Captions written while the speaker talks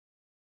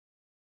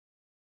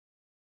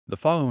The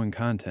following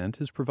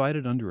content is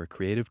provided under a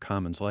Creative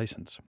Commons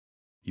license.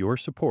 Your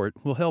support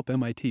will help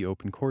MIT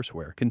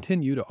OpenCourseWare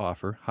continue to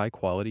offer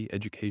high-quality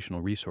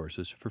educational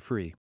resources for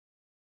free.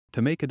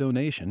 To make a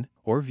donation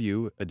or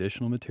view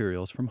additional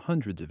materials from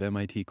hundreds of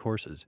MIT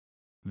courses,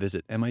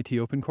 visit MIT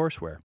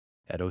OpenCourseWare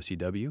at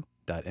ocw.mit.edu.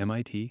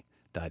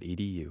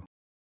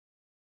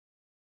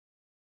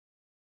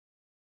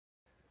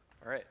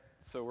 All right,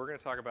 so we're going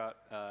to talk about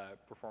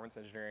performance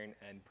engineering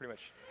and pretty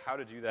much how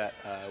to do that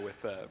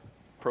with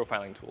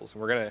profiling tools.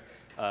 And we're going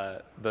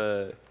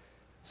to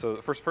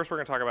so first we're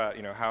going to talk about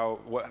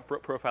what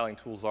profiling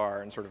tools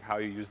are and sort of how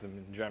you use them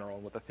in general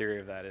and what the theory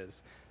of that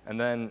is. And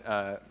then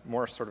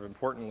more sort of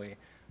importantly,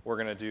 we're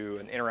going to do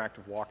an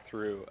interactive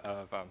walkthrough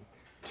of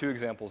two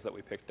examples that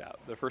we picked out.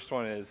 The first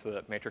one is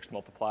the matrix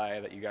multiply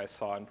that you guys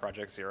saw in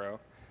Project Zero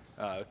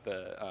with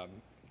the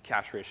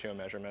cache ratio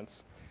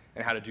measurements,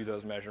 and how to do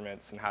those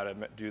measurements, and how to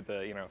do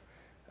the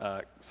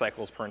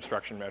cycles per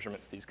instruction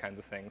measurements, these kinds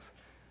of things.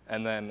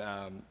 And then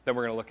we're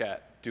going to look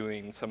at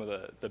doing some of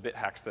the bit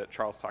hacks that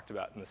Charles talked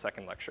about in the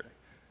second lecture.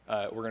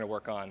 We're going to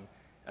work on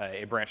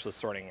a branchless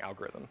sorting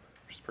algorithm,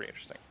 which is pretty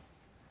interesting.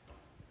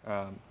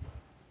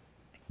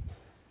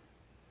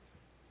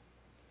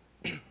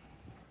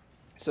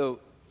 So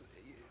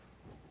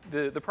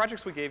the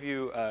projects we gave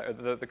you,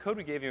 the code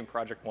we gave you in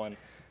Project 1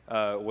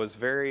 was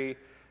very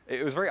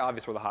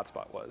obvious where the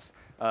hotspot was.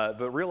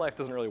 But real life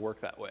doesn't really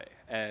work that way.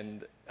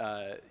 And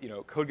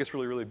code gets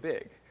really, really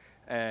big.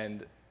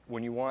 And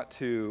when you want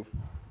to,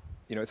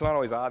 it's not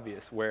always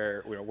obvious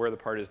where the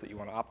part is that you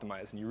want to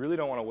optimize. And you really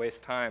don't want to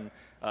waste time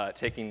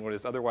taking what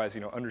is otherwise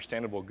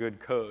understandable good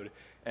code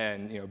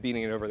and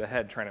beating it over the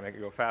head trying to make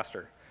it go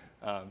faster.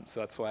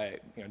 So that's why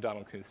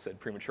Donald Knuth said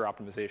premature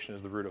optimization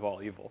is the root of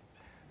all evil.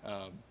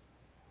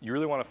 You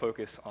really want to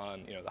focus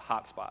on the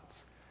hot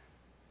spots.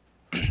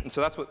 And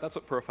so that's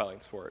what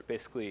profiling's for. It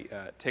basically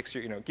takes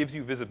gives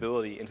you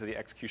visibility into the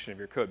execution of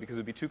your code, because it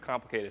would be too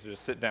complicated to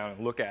just sit down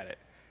and look at it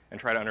and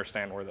try to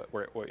understand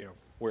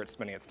where it's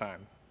spending its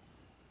time.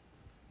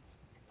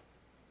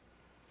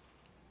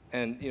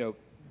 And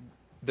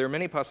there are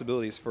many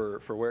possibilities for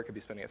where it could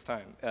be spending its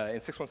time. In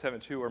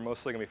 6172, we're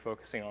mostly going to be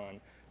focusing on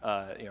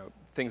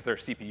things that are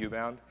CPU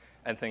bound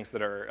and things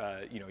that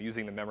are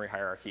using the memory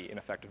hierarchy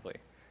ineffectively.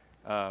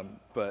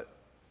 But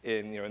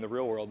in the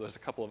real world, there's a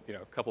couple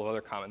of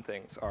other common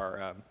things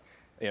are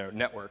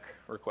network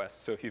requests.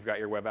 So if you've got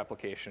your web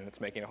application, it's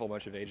making a whole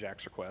bunch of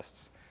AJAX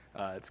requests.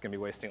 It's going to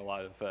be wasting a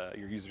lot of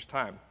your users'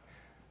 time.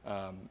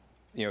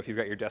 If you've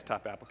got your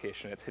desktop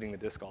application, it's hitting the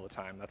disk all the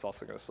time. That's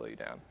also going to slow you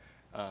down.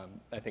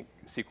 I think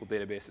SQL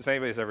databases. If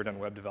anybody's ever done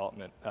web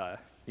development,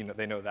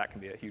 they know that can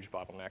be a huge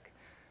bottleneck.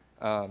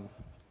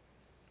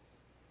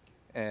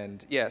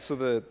 And yeah,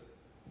 so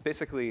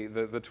basically,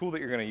 the tool that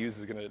you're going to use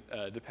is going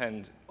to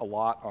depend a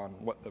lot on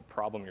what the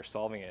problem you're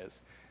solving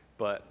is.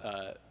 But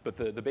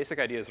the basic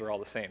ideas are all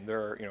the same. There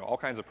are all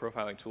kinds of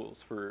profiling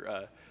tools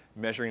for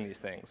measuring these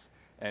things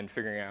and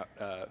figuring out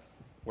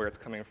where it's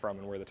coming from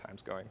and where the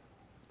time's going.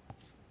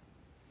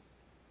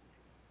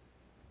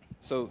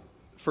 So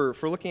for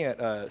looking at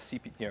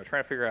CPU,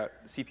 trying to figure out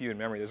CPU and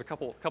memory, there's a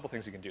couple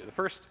things you can do. The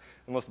first,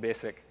 the most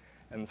basic,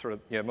 and sort of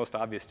most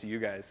obvious to you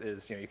guys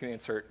is you can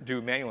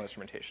do manual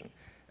instrumentation.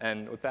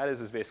 And what that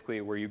is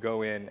basically where you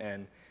go in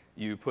and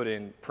you put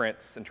in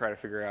prints and try to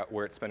figure out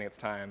where it's spending its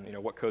time,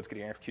 what code's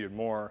getting executed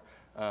more,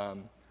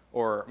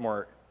 or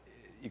more,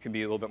 you can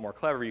be a little bit more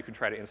clever. You can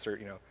try to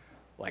insert,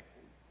 like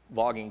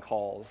logging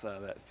calls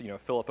that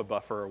fill up a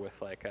buffer with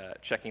like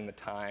checking the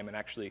time and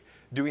actually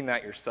doing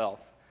that yourself.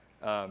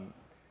 And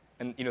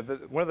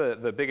one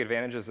of the big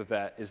advantages of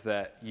that is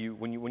that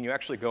when you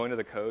actually go into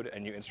the code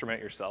and you instrument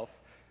it yourself,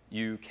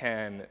 you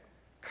can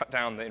cut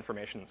down the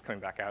information that's coming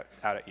back out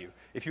at you.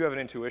 If you have an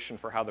intuition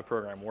for how the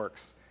program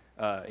works,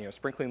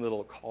 sprinkling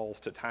little calls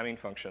to timing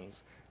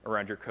functions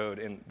around your code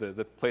in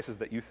the places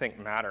that you think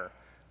matter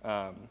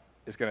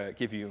is going to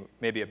give you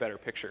maybe a better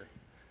picture.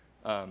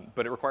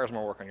 But it requires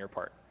more work on your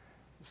part.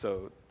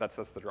 So that's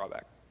the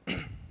drawback.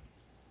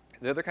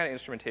 The other kind of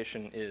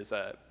instrumentation is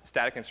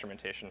static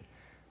instrumentation,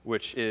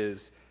 which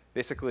is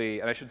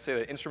basically, and I should say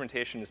that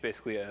instrumentation is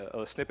basically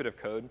a snippet of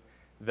code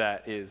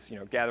that is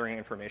gathering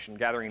information,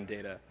 gathering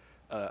data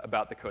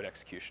about the code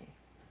execution.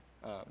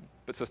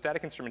 But so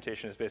static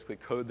instrumentation is basically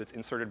code that's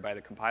inserted by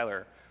the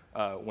compiler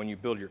when you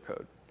build your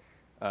code.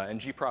 And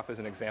gprof is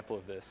an example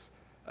of this.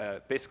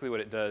 Basically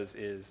what it does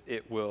is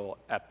it will,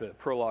 at the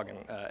prologue and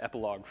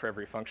epilogue for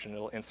every function,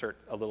 it'll insert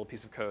a little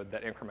piece of code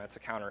that increments a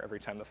counter every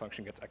time the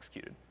function gets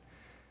executed.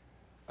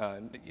 I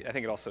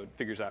think it also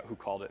figures out who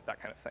called it,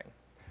 that kind of thing.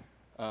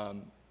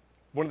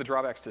 One of the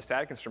drawbacks to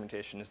static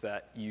instrumentation is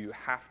that you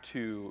have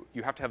to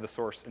have the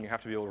source and you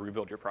have to be able to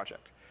rebuild your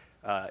project.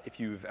 If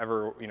you've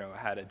ever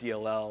had a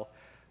DLL,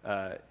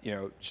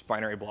 just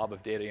binary blob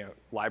of data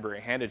library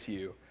handed to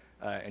you,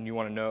 and you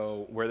want to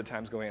know where the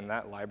time's going in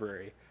that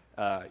library,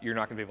 you're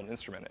not going to be able to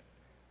instrument it.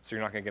 So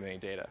you're not going to get any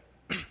data.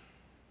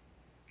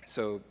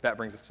 So that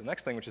brings us to the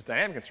next thing, which is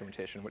dynamic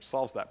instrumentation, which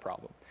solves that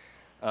problem.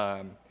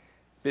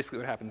 basically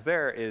what happens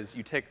there is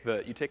you take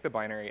the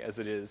binary as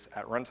it is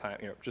at runtime,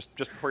 just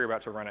before you're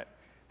about to run it,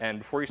 and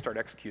before you start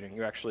executing,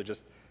 you actually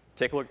just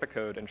take a look at the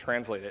code and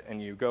translate it,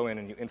 and you go in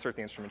and you insert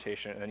the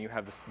instrumentation, and then you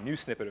have this new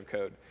snippet of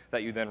code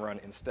that you then run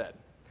instead.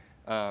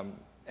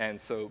 And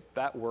so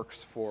that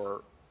works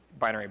for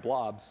binary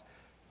blobs,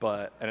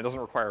 and it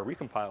doesn't require a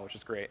recompile, which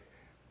is great,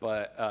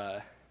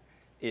 but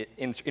it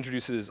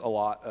introduces a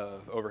lot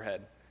of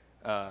overhead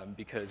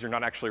because you're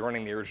not actually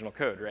running the original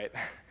code, right?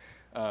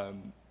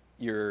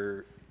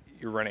 You're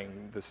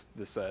running this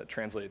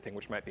translated thing,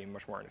 which might be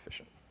much more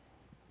inefficient.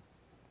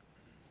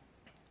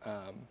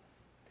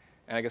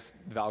 And I guess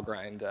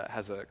Valgrind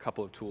has a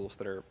couple of tools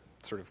that are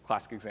sort of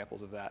classic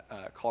examples of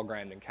that, call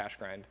grind and cache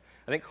grind.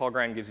 I think call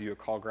grind gives you a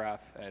call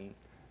graph, and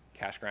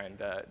cache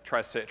grind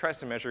tries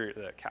to measure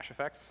the cache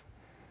effects,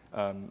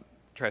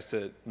 tries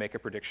to make a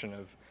prediction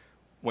of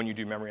when you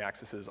do memory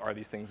accesses, are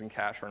these things in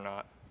cache or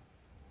not.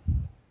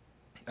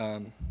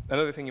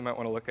 Another thing you might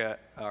want to look at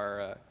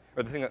are,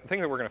 or the thing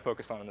that we're going to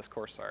focus on in this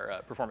course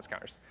are performance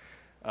counters.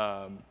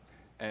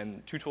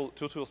 And two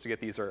tools to get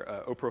these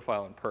are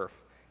OProfile and perf.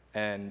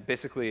 And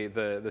basically,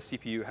 the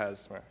CPU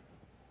has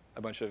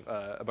a bunch of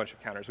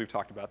counters. We've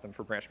talked about them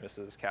for branch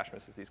misses, cache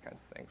misses, these kinds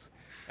of things.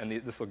 And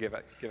this will give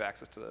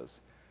access to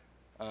those.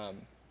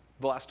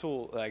 The last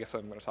tool that I guess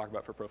I'm going to talk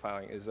about for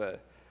profiling is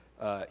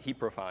heap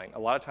profiling. A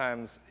lot of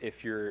times,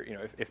 if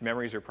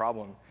memory is your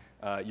problem,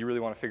 you really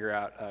want to figure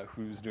out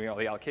who's doing all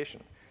the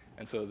allocation.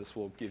 And so this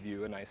will give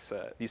you a nice.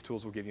 These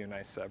tools will give you a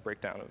nice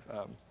breakdown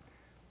of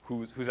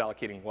who's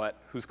allocating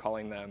what, who's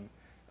calling them,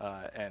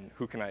 and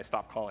who can I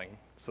stop calling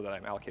so that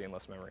I'm allocating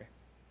less memory.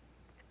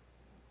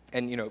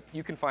 And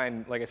you can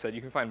find, like I said,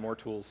 you can find more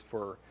tools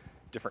for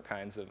different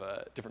kinds of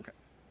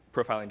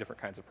profiling different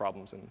kinds of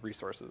problems and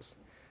resources.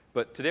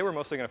 But today we're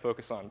mostly going to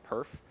focus on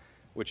perf,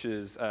 which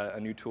is a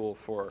new tool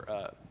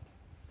for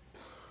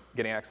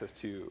getting access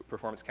to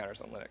performance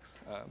counters on Linux.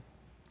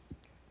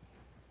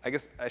 I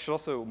guess I should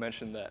also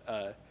mention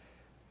that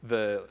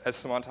as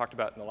Saman talked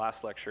about in the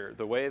last lecture,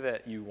 the way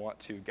that you want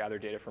to gather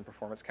data from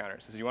performance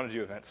counters is you want to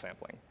do event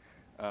sampling.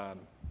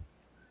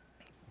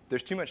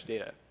 There's too much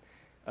data.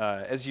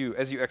 As you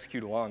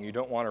execute along, you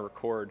don't want to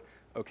record,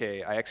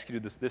 OK, I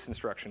executed this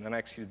instruction, then I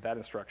executed that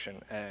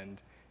instruction,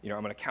 and I'm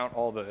going to count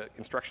all the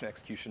instruction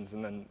executions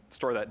and then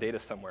store that data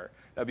somewhere.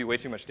 That would be way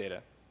too much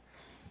data.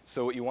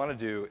 So what you want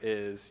to do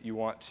is you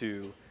want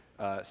to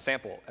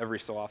sample every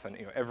so often,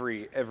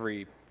 every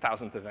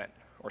 1,000th event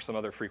or some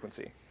other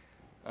frequency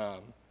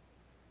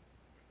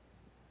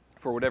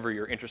for whatever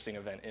your interesting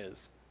event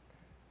is.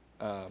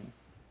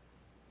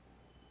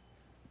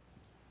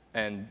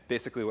 And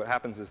basically, what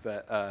happens is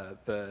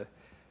that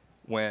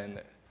when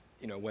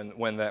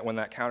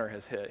that counter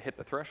has hit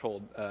the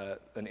threshold,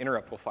 an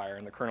interrupt will fire,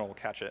 and the kernel will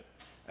catch it,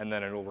 and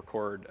then it'll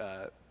record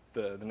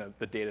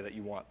the data that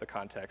you want, the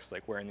context,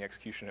 like where in the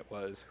execution it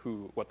was,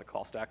 what the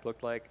call stack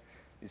looked like,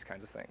 these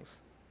kinds of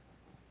things.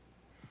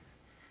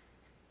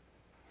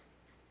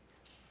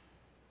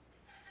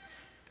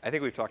 I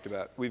think we've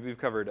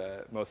covered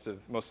most of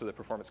the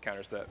performance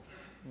counters that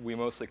we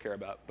mostly care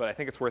about, but I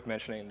think it's worth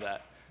mentioning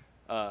that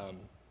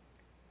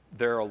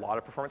there are a lot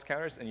of performance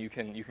counters, and you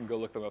can go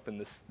look them up in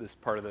this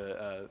part of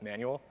the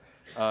manual.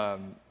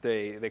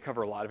 They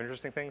cover a lot of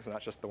interesting things,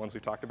 not just the ones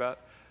we've talked about,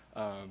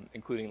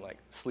 including like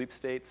sleep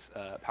states,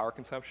 power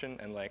consumption,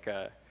 and like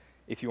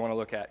if you want to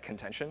look at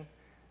contention.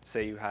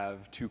 Say you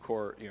have two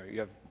core, you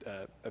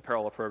have a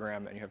parallel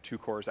program, and you have two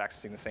cores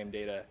accessing the same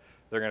data.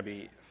 They're going to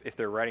be, if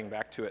they're writing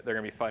back to it, they're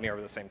going to be fighting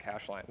over the same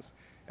cache lines.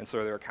 And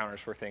so there are counters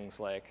for things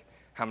like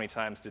how many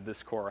times did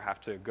this core have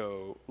to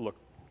go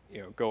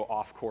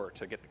off core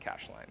to get the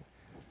cache line,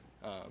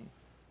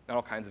 and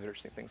all kinds of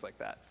interesting things like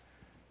that.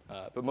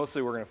 But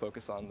mostly we're going to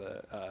focus on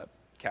the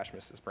cache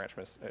misses, branch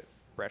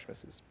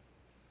misses.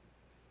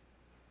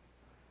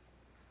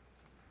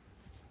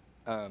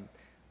 I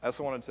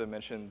also wanted to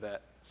mention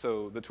that,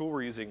 so the tool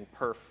we're using,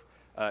 perf,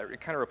 it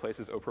kind of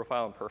replaces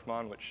OProfile and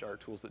perfmon, which are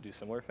tools that do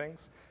similar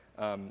things.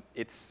 I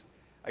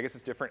guess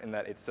it's different in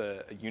that it's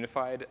a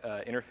unified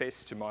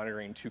interface to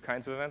monitoring two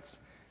kinds of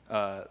events.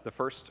 The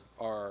first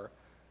are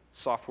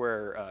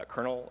software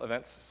kernel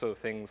events, so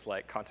things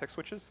like context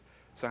switches.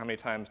 So how many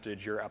times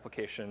did your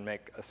application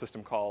make a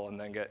system call and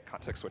then get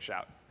context switched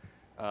out?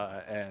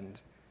 And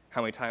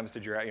how many times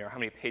did how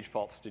many page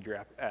faults did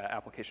your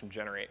application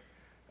generate?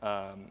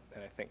 And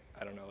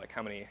I don't know, like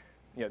how many,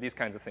 these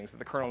kinds of things that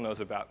the kernel knows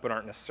about but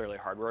aren't necessarily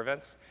hardware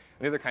events.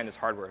 And the other kind is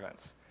hardware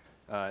events.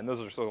 And those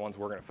are sort of the ones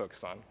we're going to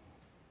focus on.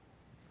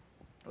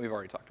 We've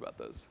already talked about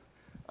those.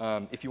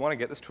 If you want to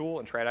get this tool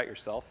and try it out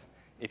yourself,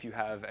 if you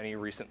have any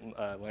recent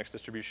Linux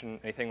distribution,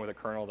 anything with a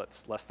kernel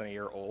that's less than a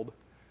year old,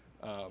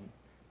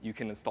 you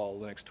can install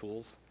Linux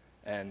tools,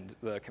 and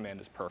the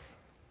command is perf.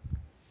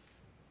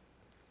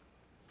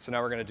 So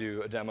now we're going to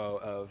do a demo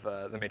of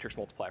the matrix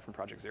multiply from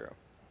Project Zero.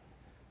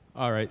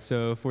 All right,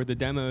 so for the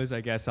demos,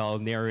 I guess I'll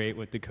narrate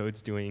what the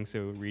code's doing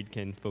so Reid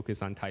can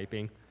focus on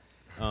typing.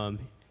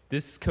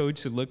 This code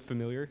should look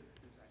familiar.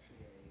 There's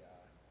actually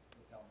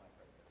a lapel mic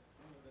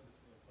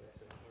right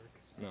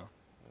there. No.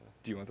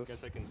 Do you want this? I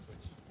guess I can switch.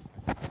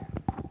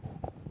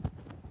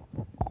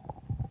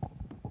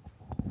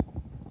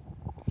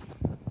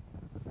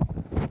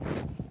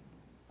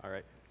 All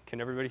right,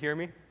 can everybody hear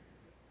me?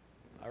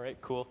 All right,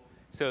 cool.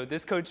 So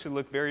this code should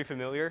look very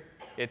familiar.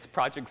 It's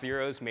Project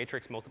Zero's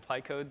matrix multiply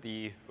code,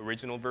 the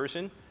original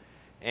version.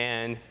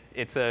 And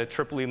it's a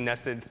triply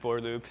nested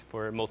for loop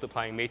for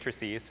multiplying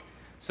matrices.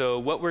 So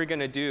what we're going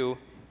to do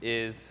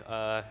is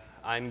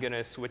I'm going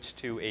to switch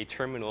to a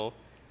terminal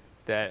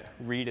that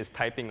Reid is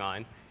typing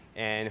on.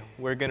 And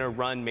we're going to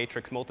run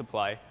matrix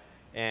multiply.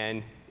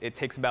 And it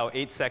takes about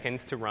 8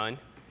 seconds to run.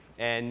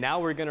 And now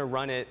we're going to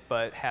run it,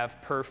 but have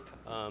perf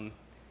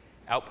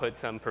output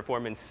some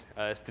performance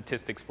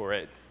statistics for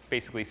it,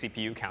 basically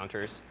CPU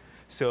counters.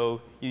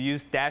 So you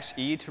use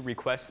 -E to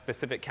request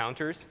specific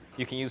counters.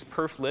 You can use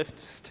perf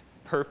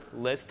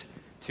list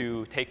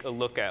to take a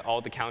look at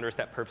all the counters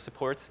that perf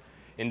supports.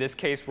 In this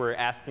case, we're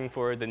asking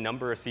for the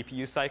number of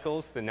CPU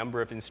cycles, the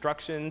number of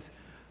instructions,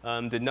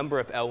 the number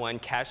of L1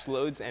 cache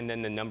loads, and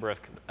then the number of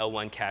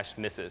L1 cache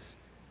misses.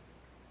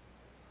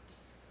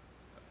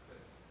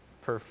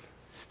 Perf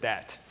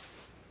stat.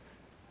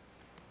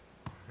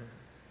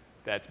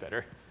 That's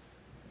better.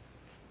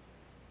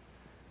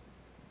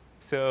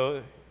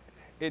 So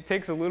it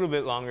takes a little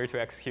bit longer to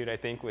execute, I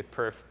think, with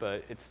perf,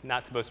 but it's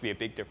not supposed to be a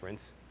big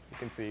difference. You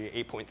can see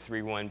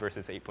 8.31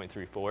 versus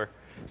 8.34.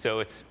 So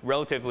it's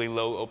relatively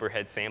low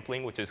overhead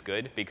sampling, which is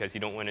good, because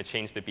you don't want to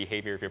change the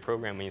behavior of your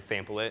program when you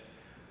sample it.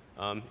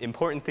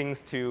 Important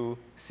things to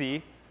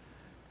see.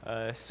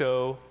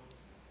 So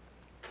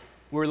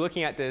we're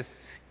looking at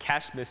this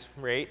cache miss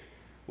rate,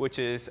 which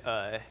is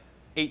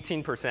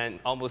 18%,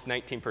 almost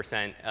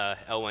 19%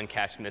 L1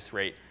 cache miss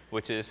rate,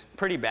 which is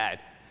pretty bad.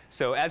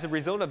 So as a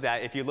result of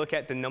that, if you look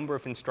at the number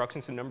of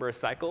instructions and number of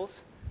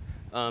cycles,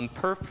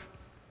 perf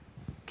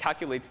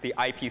calculates the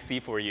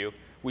IPC for you.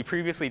 We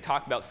previously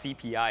talked about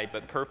CPI,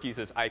 but perf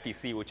uses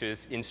IPC, which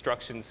is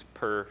instructions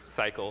per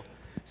cycle.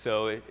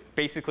 So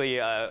basically,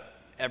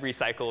 every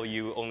cycle,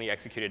 you only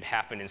executed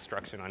half an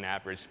instruction on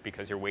average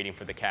because you're waiting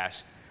for the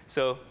cache.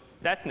 So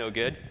that's no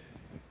good.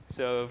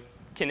 So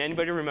can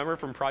anybody remember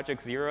from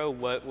Project Zero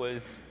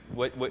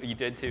what you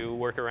did to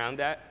work around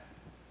that?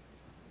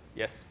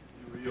 Yes?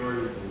 You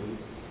reordered the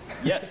loops.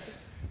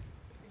 Yes.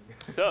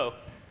 So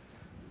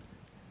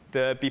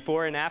the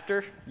before and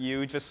after,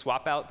 you just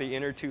swap out the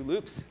inner two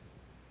loops.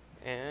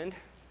 And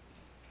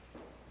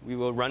we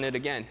will run it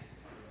again.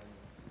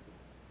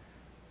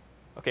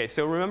 OK,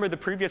 so remember the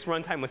previous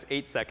runtime was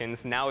 8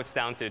 seconds. Now it's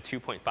down to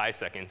 2.5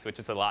 seconds, which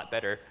is a lot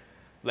better.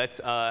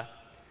 Let's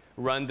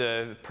run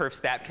the perf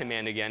stat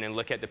command again and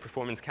look at the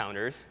performance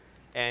counters.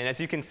 And as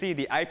you can see,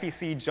 the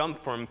IPC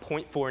jumped from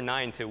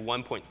 0.49 to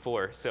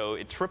 1.4. So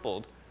it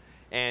tripled.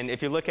 And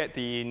if you look at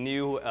the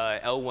new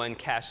L1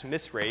 cache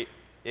miss rate,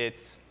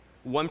 it's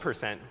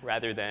 1%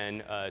 rather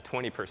than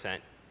 20%,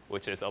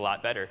 which is a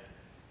lot better.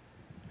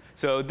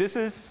 So this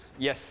is,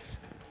 yes?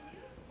 Can you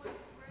point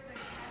to where the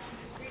cache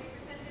miss rate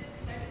percent is?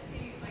 Because I just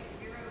see like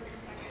 0 per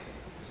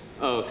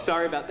second. Oh,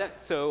 sorry about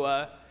that.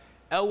 So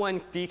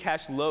L1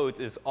 decache loads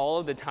is all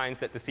of the times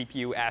that the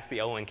CPU asks the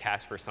L1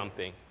 cache for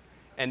something.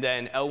 And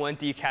then L1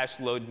 decache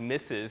load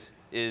misses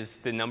is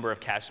the number of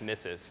cache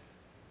misses.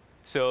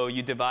 So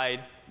you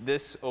divide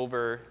this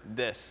over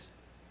this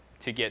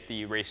to get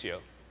the ratio.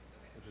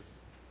 Which is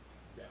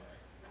that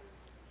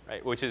way.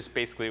 Right, which is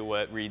basically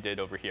what Reid did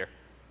over here.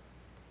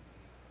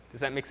 Does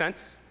that make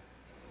sense?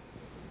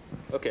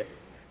 OK.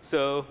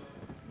 So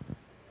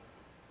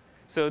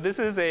this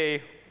is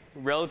a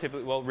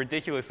relatively, well,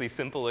 ridiculously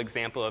simple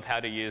example of how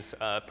to use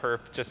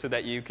perf, just so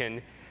that you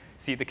can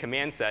see the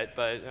command set.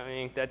 But I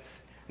mean,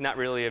 that's not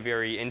really a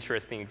very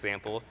interesting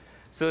example.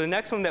 So the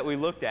next one that we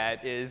looked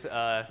at is,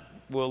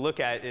 we'll look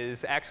at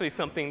is actually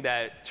something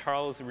that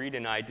Charles, Reid,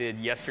 and I did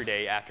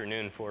yesterday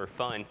afternoon for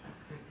fun.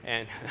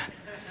 And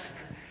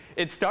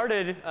it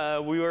started,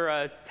 we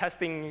were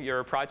testing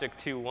your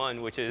project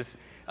 2.1, which is,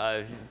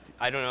 I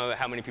don't know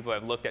how many people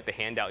have looked at the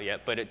handout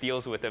yet, but it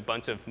deals with a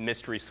bunch of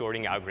mystery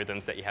sorting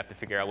algorithms that you have to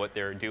figure out what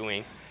they're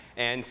doing.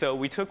 And so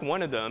we took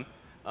one of them,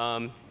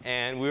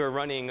 and we were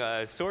running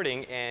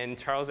sorting, and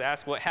Charles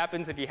asked, what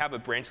happens if you have a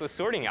branchless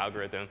sorting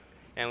algorithm?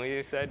 And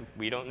we said,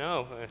 we don't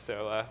know.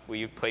 So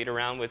we played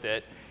around with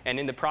it. And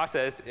in the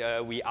process,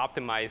 we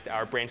optimized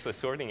our branchless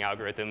sorting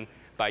algorithm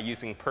by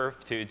using perf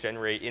to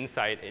generate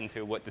insight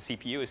into what the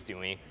CPU is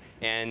doing.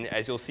 And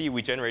as you'll see,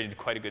 we generated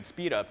quite a good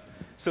speed up.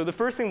 So the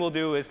first thing we'll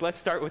do is let's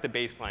start with the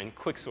baseline,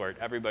 quicksort,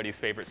 everybody's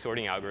favorite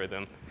sorting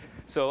algorithm.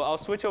 So I'll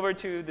switch over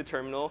to the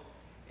terminal.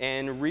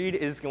 And Reid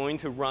is going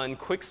to run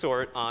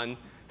quicksort on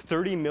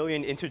 30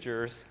 million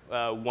integers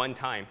one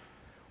time,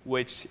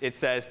 which it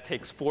says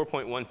takes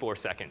 4.14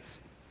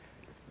 seconds.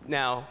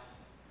 Now,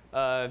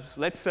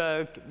 let's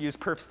use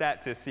perf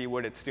stat to see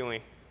what it's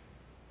doing.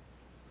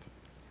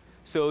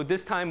 So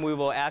this time, we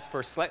will ask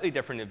for slightly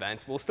different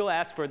events. We'll still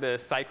ask for the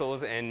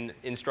cycles and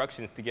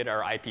instructions to get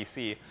our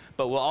IPC.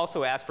 But we'll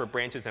also ask for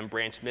branches and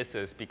branch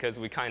misses, because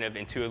we kind of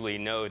intuitively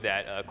know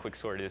that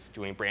quicksort is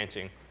doing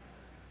branching.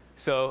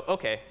 So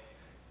OK.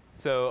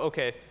 So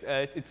OK,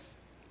 it's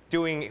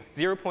doing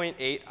 0.8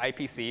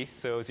 IPC,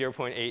 so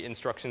 0.8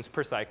 instructions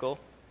per cycle.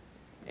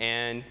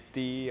 And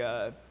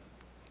the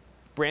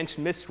branch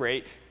miss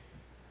rate,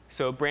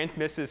 so branch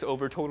misses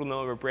over total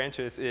number of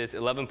branches, is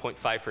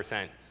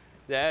 11.5%.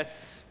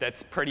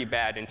 That's pretty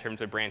bad in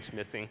terms of branch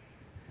missing.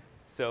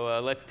 So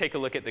let's take a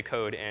look at the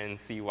code and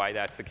see why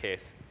that's the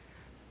case.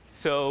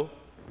 So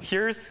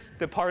here's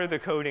the part of the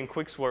code in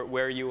Quicksort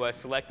where you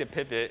select a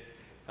pivot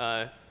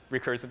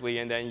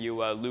recursively, and then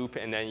you loop,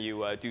 and then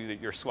you do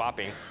your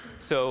swapping.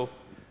 So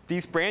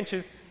these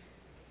branches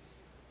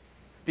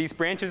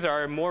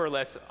are more or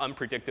less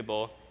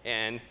unpredictable.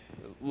 And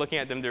looking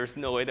at them, there's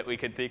no way that we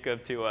could think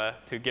of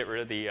to get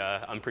rid of the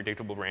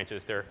unpredictable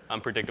branches. They're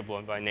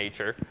unpredictable by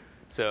nature.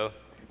 So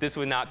this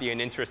would not be an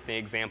interesting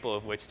example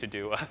of which to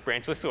do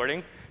branchless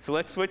sorting. So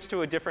let's switch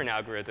to a different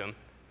algorithm,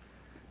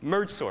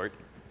 merge sort.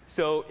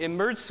 So in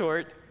merge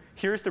sort,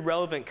 here's the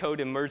relevant code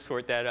in merge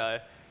sort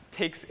that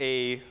takes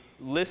a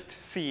list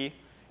C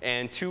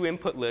and two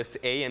input lists,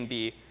 A and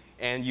B,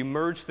 and you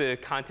merge the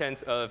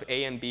contents of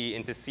A and B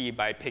into C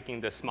by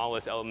picking the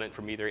smallest element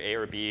from either A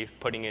or B,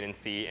 putting it in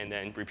C, and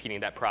then repeating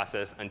that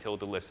process until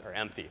the lists are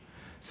empty.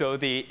 So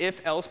the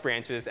if-else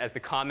branches, as the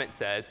comment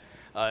says,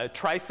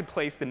 tries to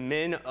place the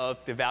min of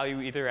the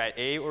value either at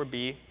A or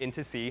B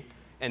into C,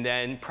 and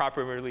then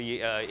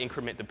properly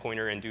increment the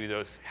pointer and do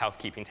those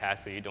housekeeping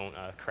tasks so you don't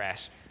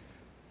crash.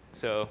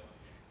 So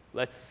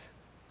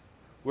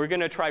we're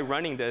going to try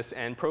running this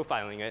and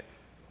profiling it.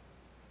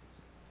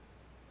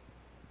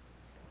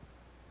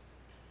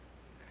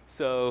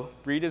 So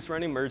Reid is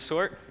running merge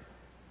sort.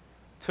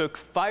 Took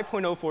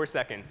 5.04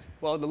 seconds.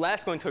 Well, the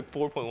last one took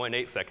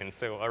 4.18 seconds,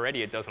 so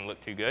already it doesn't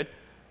look too good.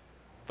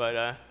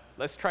 But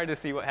let's try to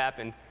see what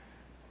happened.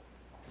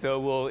 So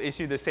we'll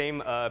issue the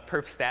same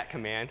perf stat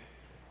command,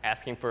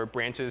 asking for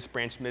branches,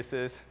 branch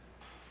misses,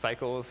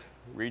 cycles.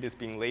 Reid is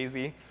being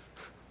lazy.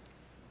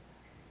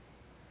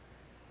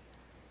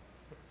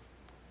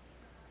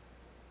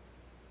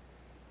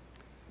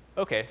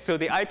 OK, so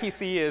the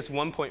IPC is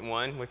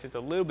 1.1, which is a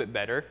little bit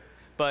better.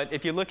 But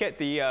if you look at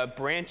the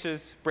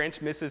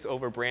branch misses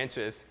over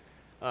branches,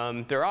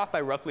 they're off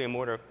by roughly an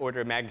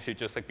order of magnitude,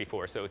 just like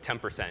before, so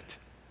 10%.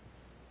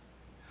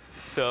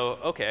 So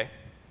OK.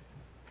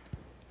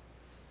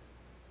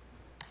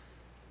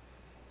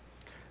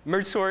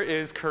 Merge sort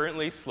is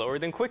currently slower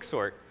than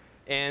quicksort.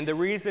 And the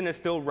reason is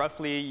still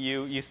roughly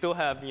you still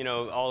have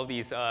all of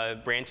these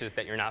branches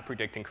that you're not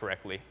predicting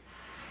correctly.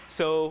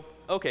 So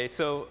OK,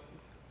 so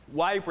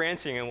why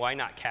branching and why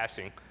not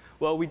caching?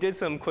 Well, we did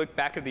some quick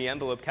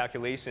back-of-the-envelope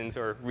calculations,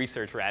 or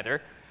research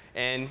rather,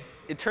 and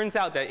it turns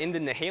out that in the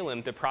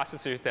Nehalem, the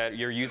processors that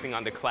you're using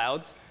on the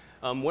clouds,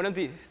 one of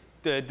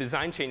the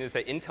design changes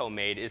that Intel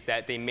made is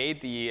that they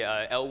made the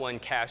L1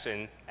 cache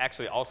and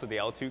actually also the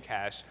L2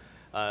 cache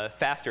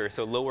faster,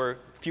 so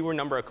fewer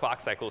number of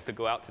clock cycles to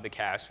go out to the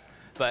cache.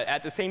 But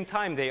at the same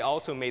time, they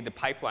also made the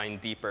pipeline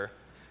deeper.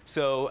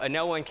 So an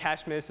L1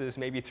 cache miss is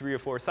maybe 3 or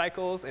 4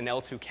 cycles, and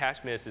L2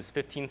 cache miss is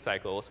 15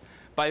 cycles.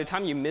 By the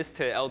time you miss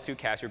to L2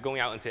 cache, you're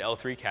going out into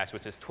L3 cache,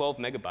 which is 12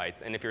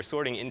 megabytes. And if you're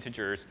sorting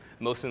integers,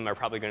 most of them are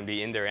probably going to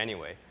be in there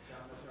anyway.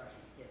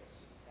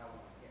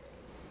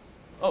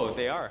 Oh,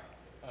 they are?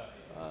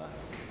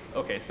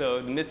 OK,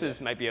 so the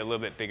misses might be a little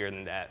bit bigger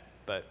than that.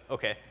 But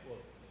OK.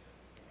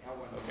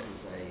 L1 miss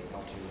is a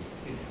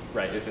L2.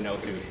 Right, it's an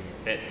L2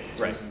 hit.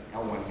 Right.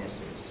 L1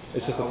 misses.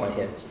 It's just a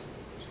typo.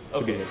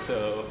 OK,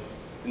 so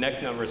the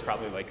next number is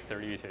probably like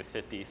 30 to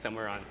 50,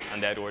 somewhere on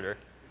that order.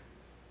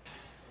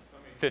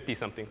 50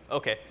 something.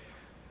 OK.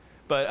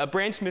 But a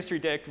branch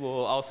mispredict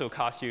will also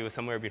cost you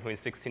somewhere between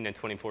 16 and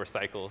 24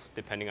 cycles,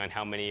 depending on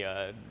how many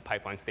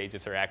pipeline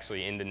stages are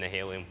actually in the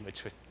Nehalem,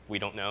 which we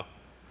don't know.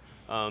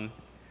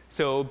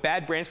 So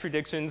bad branch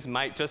predictions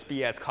might just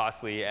be as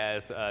costly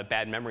as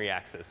bad memory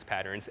access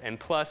patterns. And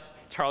plus,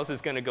 Charles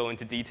is going to go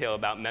into detail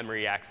about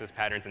memory access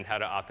patterns and how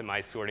to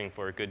optimize sorting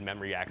for good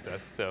memory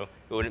access. So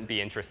it wouldn't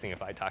be interesting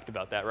if I talked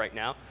about that right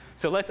now.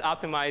 So let's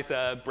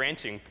optimize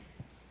branching.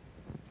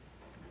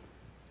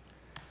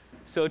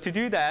 So to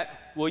do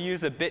that, we'll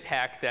use a bit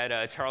hack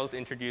that Charles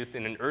introduced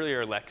in an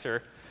earlier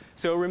lecture.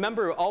 So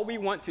remember, all we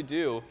want to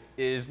do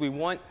is we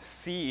want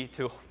C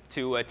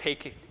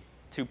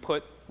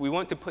we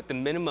want to put the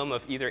minimum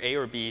of either A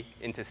or B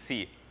into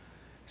C.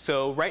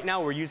 So right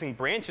now, we're using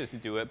branches to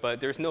do it, but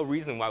there's no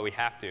reason why we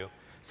have to.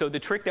 So the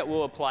trick that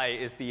we'll apply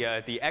is the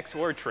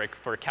XOR trick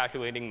for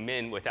calculating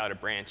min without a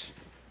branch.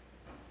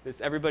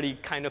 Does everybody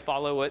kind of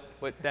follow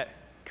what that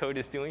code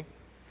is doing?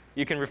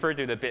 You can refer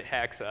to the bit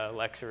hacks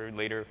lecture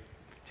later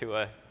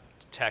to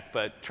check,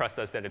 but trust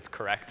us that it's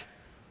correct.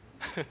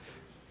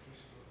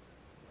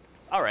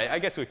 All right, I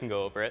guess we can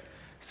go over it.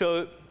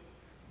 So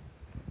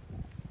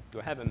do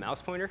I have a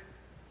mouse pointer?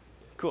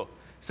 Cool.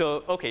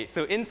 So OK,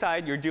 so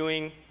inside you're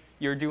doing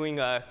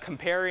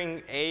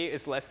comparing A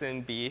is less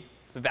than B,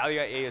 the value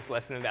at A is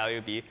less than the value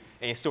of B,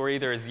 and you store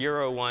either a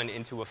 0 or 1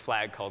 into a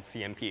flag called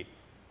CMP.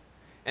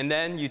 And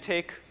then you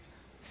take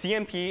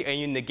CMP and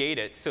you negate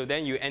it, so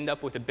then you end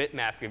up with a bit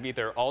mask of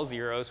either all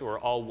zeros or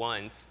all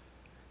ones,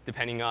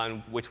 depending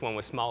on which one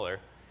was smaller.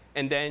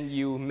 and then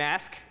you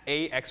mask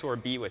A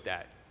XOR B with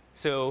that.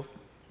 So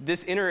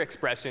this inner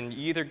expression,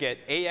 you either get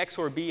A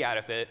XOR B out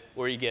of it,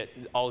 or you get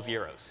all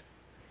zeros.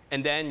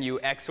 And then you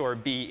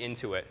XOR B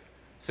into it.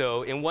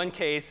 So in one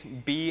case,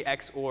 B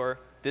XOR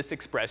this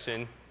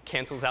expression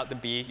cancels out the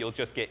B. You'll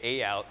just get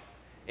A out.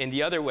 In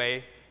the other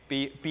way,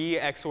 B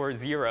XOR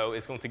 0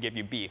 is going to give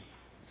you B.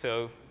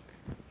 So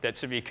that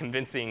should be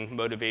convincing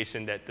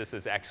motivation that this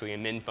is actually a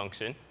min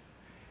function.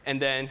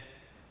 And then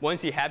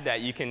once you have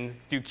that, you can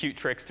do cute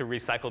tricks to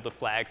recycle the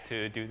flags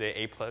to do the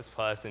A++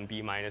 and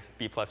B minus,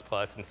 B++,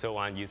 and so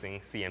on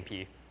using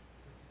CMP.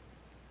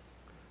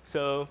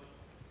 So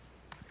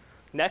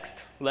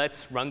next,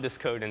 let's run this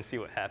code and see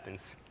what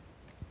happens.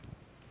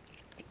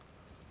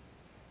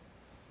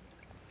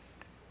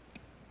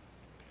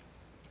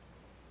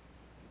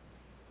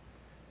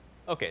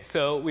 OK,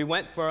 so we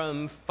went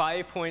from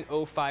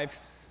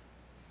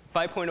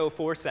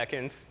 5.04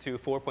 seconds to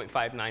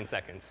 4.59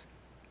 seconds.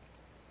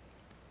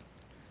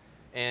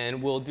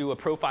 And we'll do a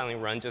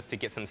profiling run just to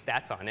get some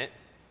stats on it.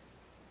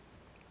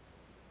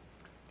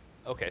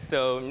 OK,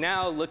 so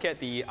now look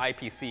at the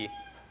IPC.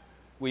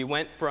 We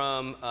went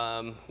from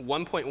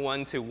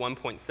 1.1 to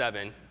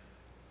 1.7.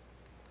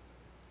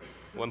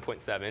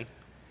 1.7.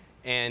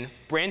 And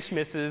branch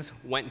misses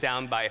went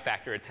down by a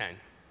factor of 10,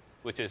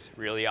 which is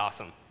really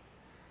awesome.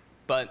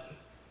 But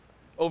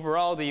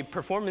overall, the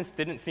performance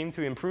didn't seem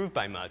to improve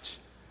by much.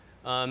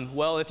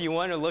 Well, if you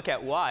want to look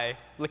at why,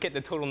 look at the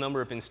total number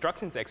of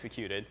instructions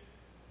executed.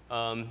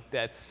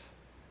 That's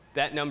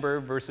that number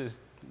versus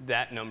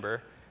that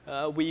number.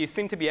 We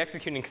seem to be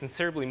executing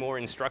considerably more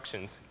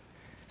instructions.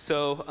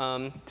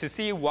 So to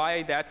see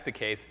why that's the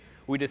case,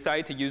 we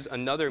decided to use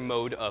another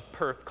mode of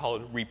perf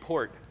called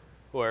report,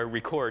 or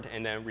record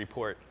and then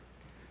report.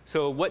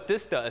 So what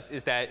this does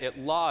is that it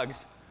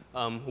logs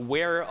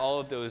where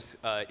all of those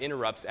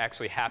interrupts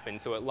actually happen.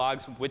 So it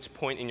logs which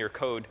point in your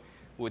code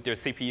with their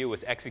CPU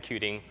was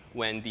executing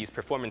when these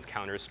performance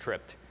counters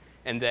tripped.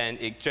 And then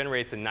it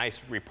generates a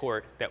nice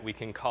report that we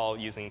can call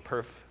using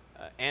perf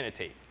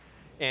annotate.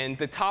 And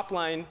the top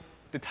line,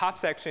 the top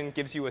section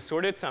gives you a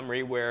sorted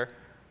summary where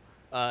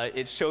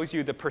it shows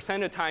you the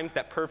 % of times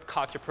that perf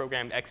caught your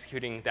program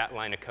executing that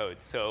line of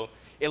code. So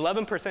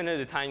 11% of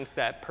the times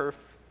that perf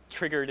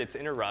triggered its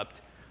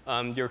interrupt,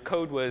 your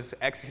code was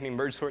executing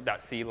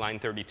mergesort.c line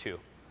 32.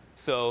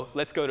 So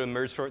let's go to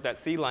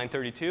mergesort.c line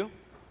 32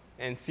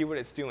 and see what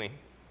it's doing.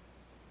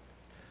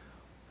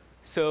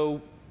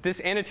 So this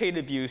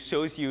annotated view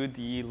shows you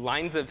the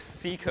lines of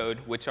C code,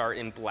 which are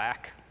in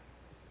black.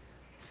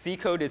 C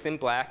code is in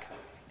black,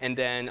 and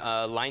then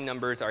line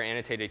numbers are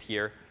annotated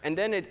here. And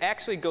then it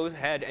actually goes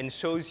ahead and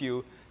shows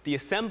you the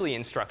assembly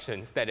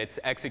instructions that it's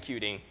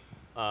executing.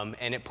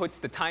 And it puts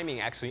the timing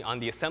actually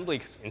on the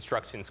assembly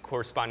instructions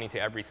corresponding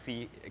to every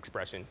C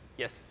expression.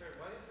 Yes? Sorry,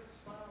 why is this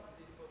file?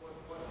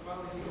 Why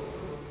would he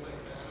open this? Is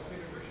like the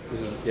annotated version?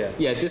 This is, yeah.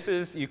 Yeah, this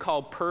is, you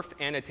call perf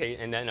annotate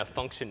and then a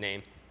function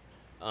name.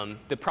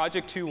 The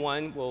project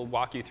 2.1 will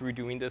walk you through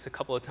doing this a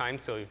couple of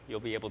times, so you'll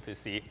be able to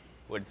see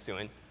what it's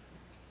doing.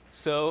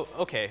 So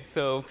OK,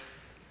 so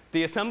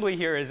the assembly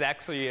here is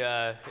actually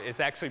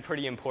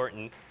pretty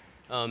important.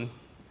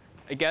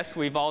 I guess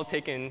we've all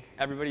taken,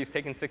 everybody's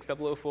taken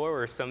 6004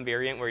 or some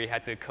variant where you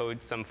had to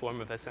code some form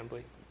of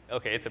assembly.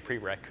 OK, it's a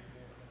prereq.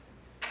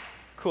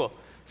 Cool.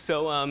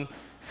 So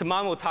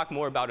Saman will talk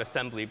more about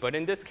assembly. But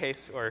in this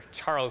case, or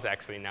Charles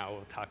actually now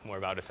will talk more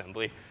about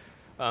assembly.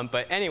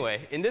 But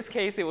anyway, in this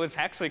case, it was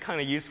actually kind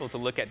of useful to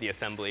look at the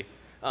assembly.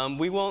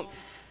 We won't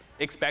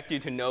expect you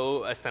to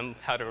know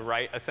how to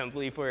write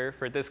assembly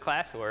for this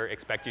class or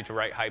expect you to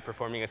write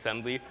high-performing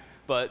assembly.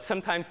 But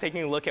sometimes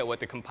taking a look at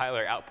what the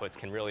compiler outputs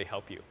can really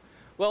help you.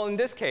 Well, in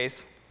this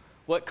case,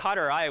 what caught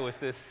our eye was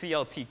this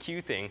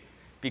CLTQ thing,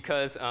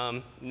 because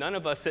none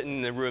of us sitting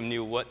in the room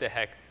knew what the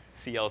heck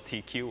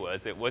CLTQ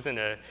was. It wasn't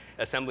an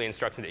assembly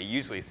instruction that you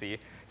usually see.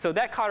 So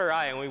that caught our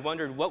eye, and we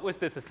wondered, what was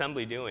this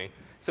assembly doing?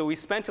 So we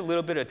spent a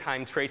little bit of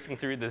time tracing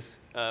through this,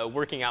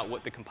 working out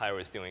what the compiler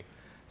was doing.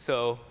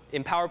 So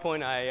in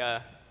PowerPoint,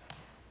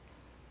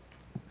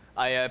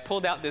 I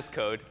pulled out this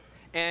code.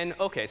 And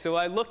OK, so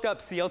I looked up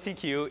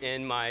CLTQ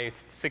in my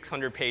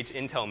 600-page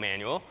Intel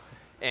manual.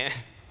 And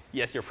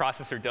yes, your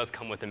processor does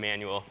come with a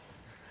manual.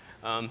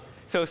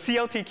 So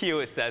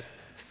CLTQ, it says,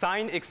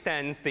 sign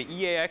extends the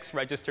EAX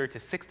register to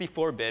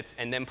 64 bits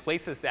and then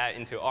places that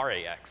into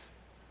RAX.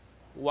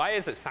 Why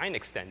is it sign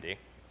extending?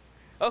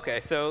 OK,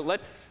 so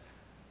let's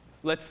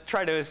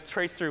try to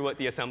trace through what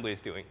the assembly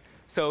is doing.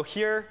 So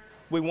here,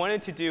 we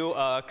wanted to do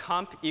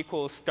comp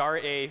equals star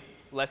A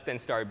less than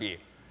star B.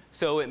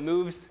 So it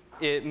moves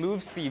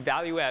the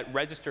value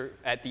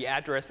at the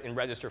address in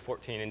register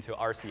 14 into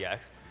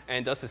RCX,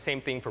 and does the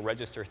same thing for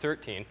register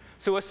 13.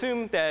 So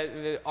assume that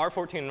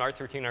R14 and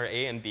R13 are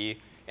A and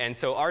B, and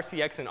so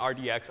RCX and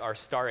RDX are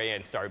star A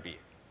and star B,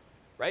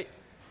 right?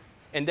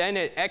 And then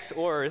it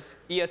XORs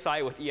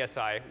ESI with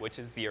ESI, which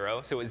is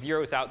 0. So it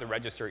zeroes out the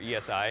register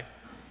ESI.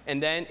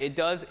 And then it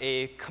does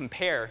a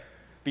compare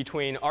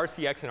between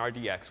RCX and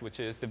RDX, which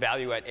is the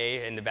value at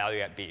A and the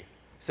value at B.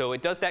 So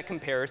it does that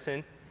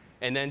comparison.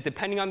 And then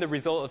depending on the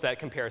result of that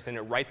comparison,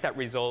 it writes that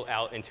result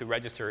out into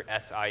register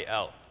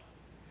SIL.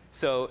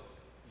 So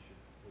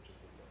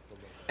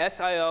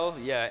SIL,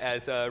 yeah,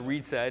 as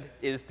Reid said,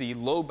 is the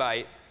low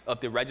byte of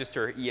the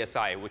register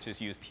ESI, which is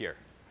used here.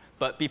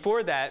 But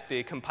before that,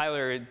 the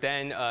compiler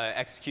then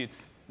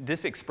executes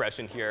this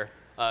expression here,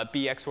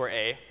 B XOR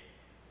A,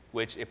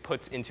 which it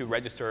puts into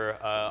register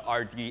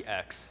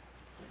RDX.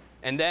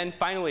 And then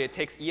finally, it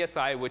takes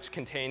ESI, which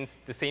contains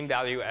the same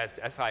value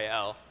as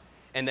SIL,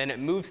 and then it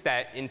moves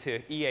that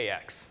into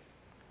EAX.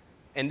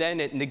 And then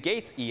it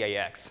negates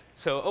EAX.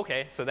 So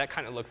OK, so that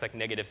kind of looks like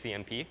negative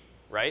CMP,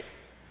 right?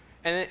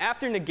 And then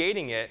after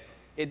negating it,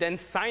 it then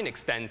sign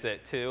extends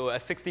it to a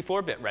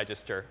 64-bit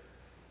register.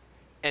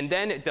 And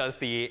then it does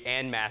the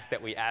AND mask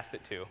that we asked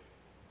it to.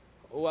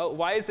 Well,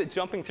 why is it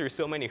jumping through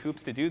so many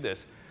hoops to do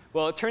this?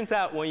 Well, it turns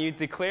out when you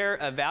declare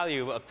a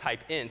value of type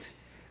int,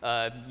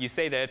 you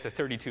say that it's a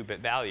 32-bit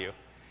value.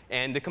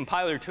 And the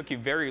compiler took you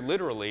very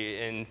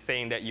literally in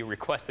saying that you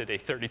requested a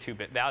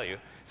 32-bit value.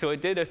 So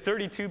it did a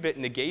 32-bit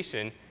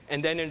negation,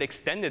 and then it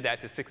extended that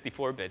to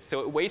 64 bits.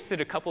 So it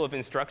wasted a couple of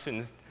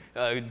instructions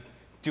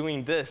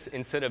doing this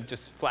instead of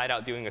just flat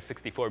out doing a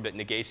 64-bit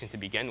negation to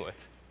begin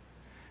with.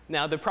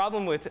 Now, the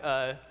problem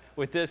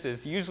with this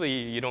is usually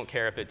you don't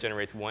care if it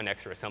generates one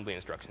extra assembly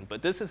instruction.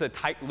 But this is a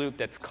tight loop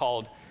that's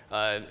called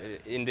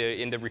in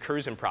the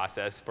recursion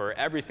process for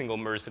every single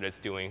merge that it's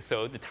doing.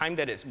 So the time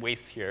that it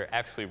wastes here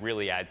actually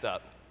really adds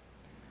up.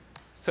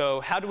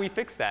 So how do we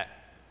fix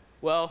that?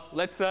 Well,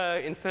 let's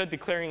instead of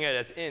declaring it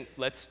as int,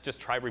 let's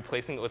just try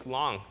replacing it with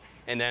long,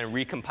 and then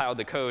recompile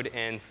the code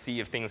and see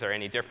if things are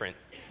any different.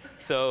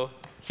 So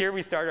here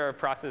we start our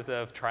process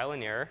of trial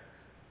and error.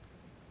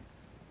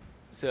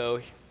 So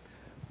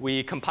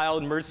we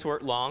compiled merge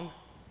sort long.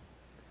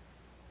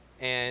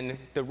 And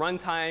the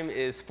runtime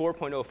is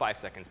 4.05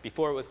 seconds.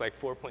 Before it was like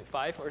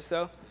 4.5 or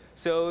so.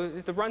 So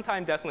the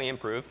runtime definitely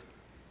improved.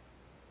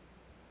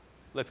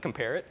 Let's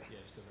compare it. Yeah,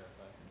 just to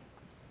verify.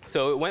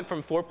 So it went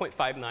from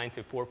 4.59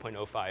 to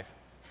 4.05,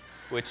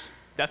 which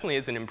definitely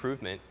is an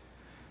improvement.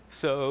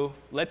 So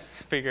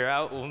let's figure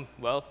out,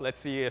 well,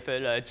 let's see if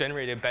it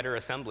generated better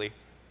assembly.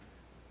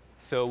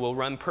 So we'll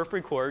run perf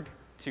record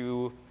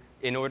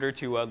in order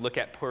to look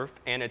at perf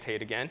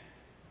annotate again.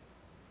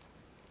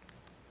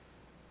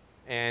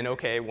 And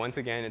OK, once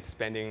again, it's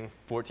spending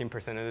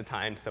 14% of the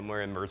time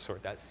somewhere in merge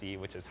sort.c,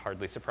 which is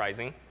hardly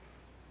surprising.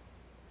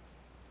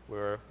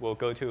 We'll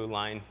go to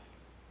line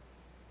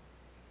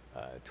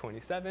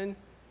 27.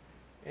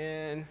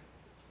 And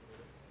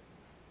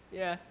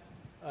yeah,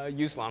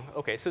 use long.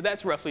 OK, so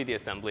that's roughly the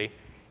assembly.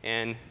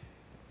 And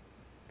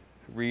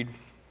Reid,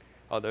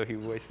 although he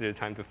wasted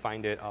time to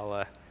find it,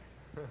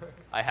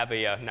 I have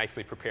a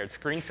nicely prepared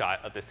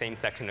screenshot of the same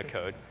section of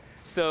code.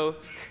 So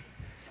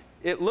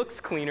it looks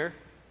cleaner.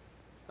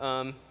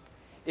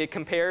 It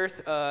compares,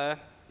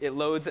 it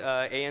loads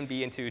A and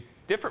B into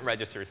different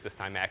registers this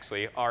time,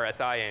 actually,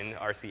 RSI and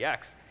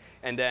RCX.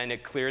 And then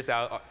it clears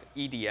out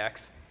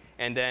EDX.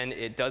 And then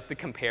it does the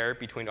compare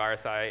between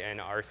RSI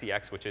and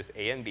RCX, which is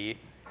A and B.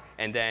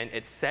 And then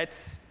it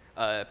sets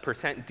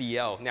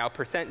 %DL. Now,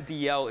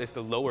 %DL is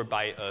the lower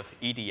byte of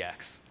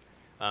EDX.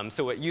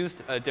 So it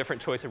used a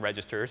different choice of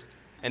registers.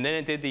 And then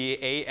it did the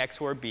A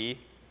XOR B.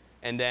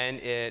 And then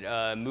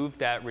it moved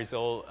that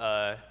result,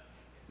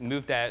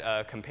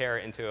 compare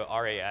into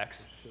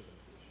RAX.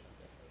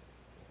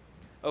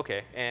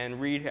 OK,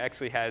 and Reid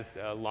actually has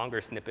a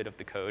longer snippet of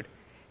the code.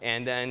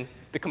 And then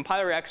the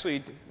compiler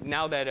actually,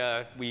 now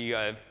that we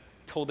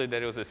told it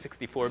that it was a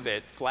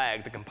 64-bit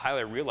flag, the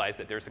compiler realized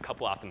that there's a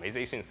couple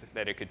optimizations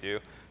that it could do.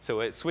 So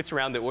it switched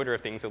around the order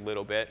of things a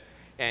little bit.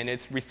 And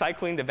it's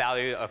recycling the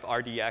value of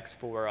RDX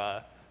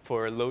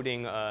for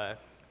loading, I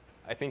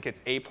think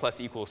it's A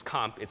plus equals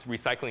comp. It's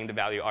recycling the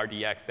value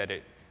RDX that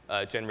it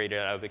generated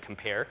out of the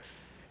compare.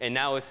 And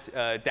now it's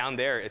down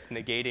there, it's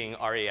negating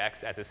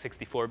RAX as a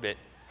 64-bit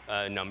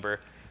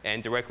number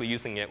and directly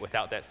using it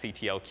without that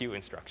CTLQ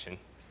instruction.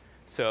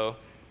 So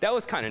that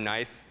was kind of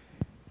nice.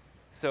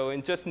 So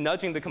in just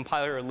nudging the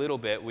compiler a little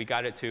bit, we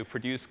got it to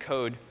produce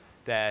code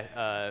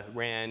that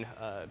ran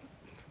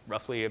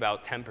roughly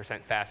about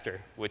 10%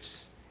 faster,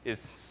 which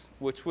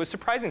was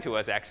surprising to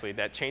us, actually,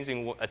 that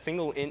changing a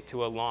single int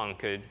to a long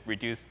could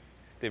reduce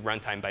the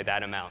runtime by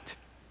that amount.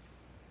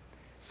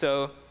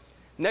 So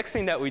next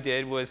thing that we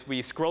did was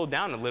we scrolled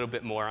down a little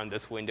bit more on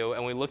this window,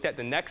 and we looked at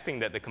the next thing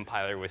that the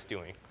compiler was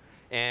doing.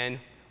 And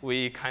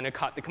we kind of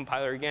caught the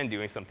compiler again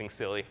doing something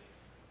silly.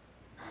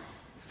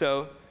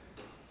 So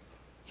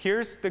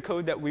here's the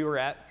code that we were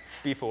at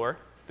before,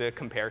 the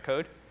compare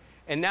code.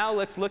 And now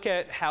let's look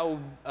at how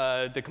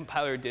the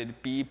compiler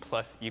did B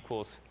plus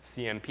equals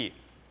CMP.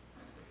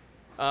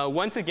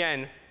 Once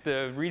again,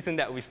 the reason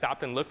that we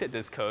stopped and looked at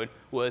this code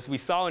was we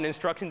saw an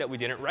instruction that we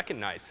didn't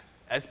recognize,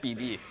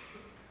 SBB.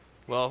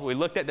 Well, we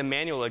looked at the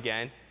manual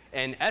again.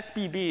 And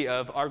SBB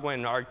of argv1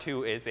 and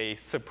argv2 is a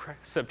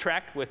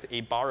subtract with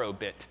a borrow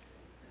bit.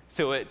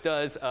 So it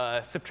does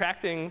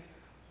subtracting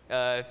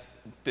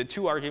the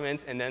two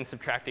arguments and then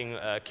subtracting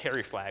a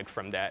carry flag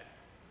from that.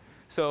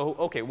 So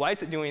OK, why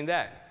is it doing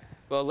that?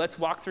 Well, let's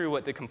walk through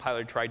what the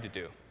compiler tried to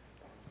do.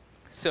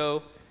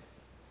 So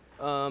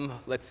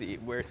let's see,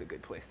 where's a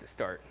good place to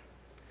start?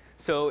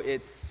 So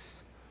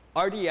it's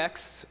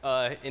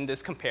RDX in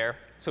this compare.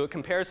 So it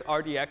compares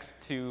RDX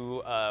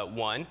to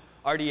 1.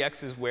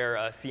 RDX is where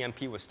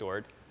CMP was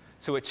stored.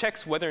 So it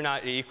checks whether or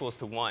not it equals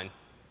to 1.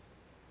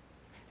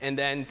 And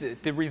then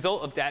the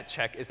result of that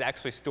check is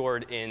actually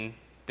stored in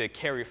the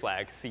carry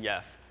flag,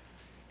 CF.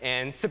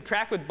 And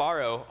subtract with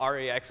borrow,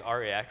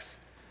 RAX.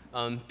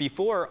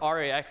 Before,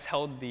 RAX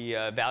held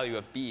the value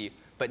of B.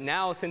 But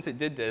now, since it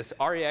did this,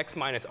 RAX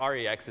minus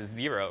RAX is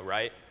 0,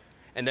 right?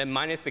 And then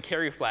minus the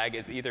carry flag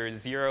is either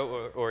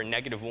 0 or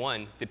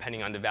 -1,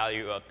 depending on the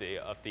value of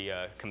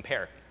the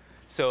compare.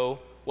 So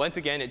once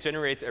again, it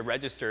generates a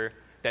register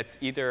that's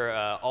either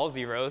all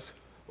zeros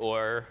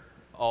or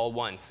all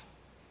ones,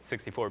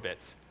 64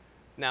 bits.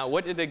 Now,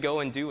 what did it go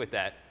and do with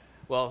that?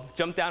 Well,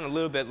 jump down a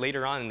little bit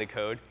later on in the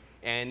code,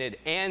 and it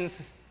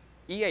ANDs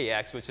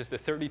EAX, which is the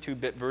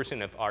 32-bit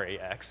version of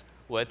RAX,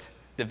 with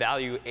the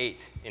value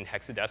 8 in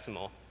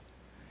hexadecimal.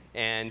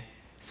 And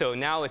so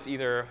now it's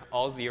either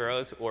all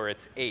zeros or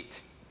it's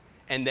 8.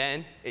 And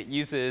then it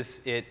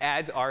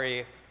adds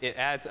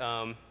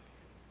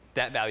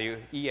that value,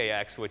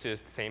 EAX, which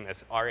is the same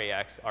as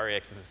RAX.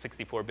 RAX is a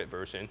 64-bit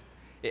version.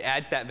 It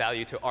adds that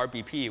value to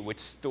RBP, which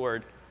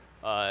stored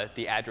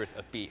the address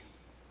of B.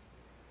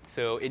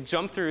 So it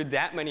jumped through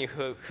that many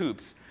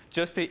hoops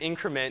just to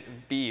increment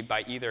B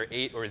by either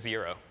 8 or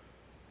 0.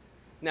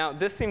 Now,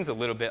 this seems a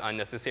little bit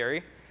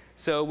unnecessary.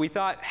 So we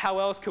thought, how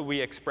else could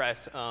we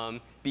express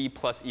B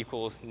plus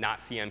equals not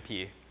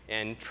CMP?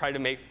 And try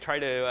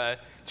to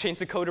change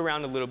the code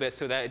around a little bit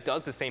so that it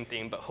does the same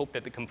thing, but hope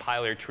that the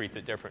compiler treats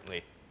it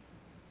differently.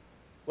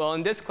 Well,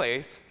 in this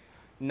case,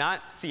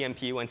 not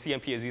CMP, when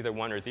CMP is either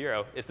 1 or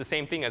 0, is the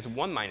same thing as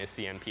 1 minus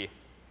CMP.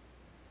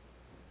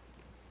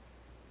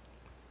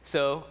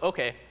 So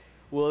OK,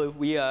 well,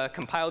 we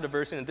compiled a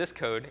version of this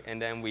code,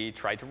 and then we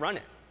tried to run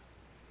it.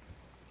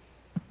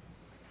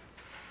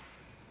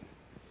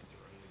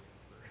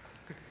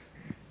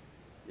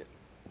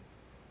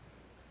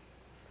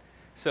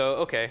 So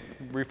OK,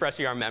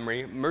 refreshing our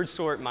memory, merge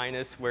sort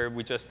minus, where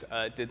we just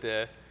did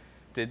the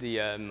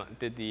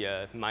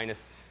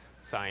minus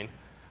sign.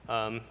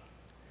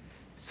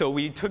 So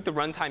we took the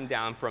runtime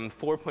down from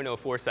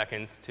 4.04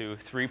 seconds to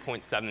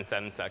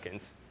 3.77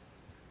 seconds.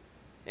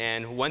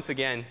 And once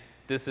again,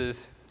 this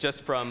is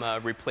just from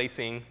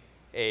replacing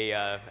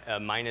a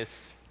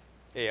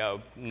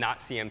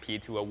not CMP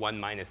to a 1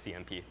 minus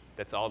CMP.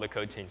 That's all the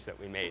code change that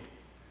we made.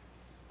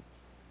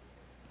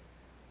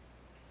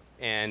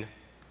 And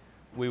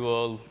we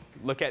will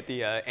look at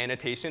the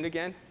annotation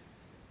again,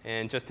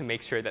 and just to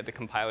make sure that the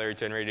compiler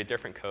generated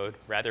different code.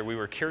 Rather, we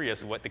were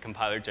curious what the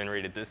compiler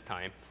generated this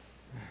time.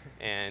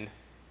 And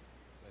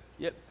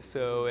yep,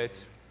 so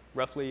it's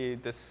roughly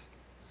this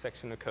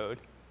section of code.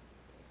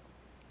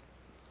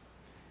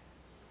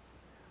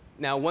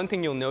 Now, one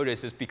thing you'll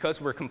notice is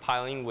because we're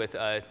compiling with,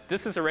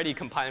 this is already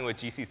compiling with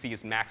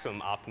GCC's maximum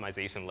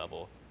optimization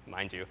level,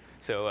 mind you.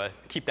 So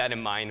keep that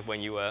in mind when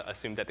you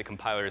assume that the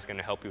compiler is going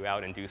to help you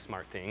out and do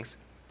smart things.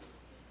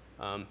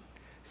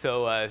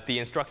 So the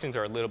instructions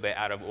are a little bit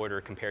out of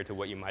order compared to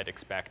what you might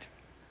expect.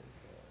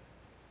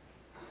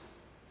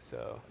 So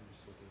I'm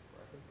just looking for,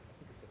 I think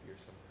it's up here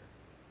somewhere.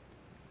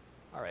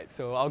 all right,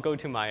 so I'll go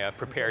to my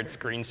prepared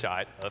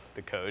screenshot of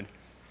the code.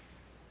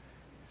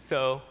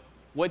 So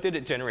what did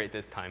it generate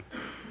this time?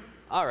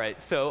 All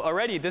right, so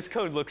already this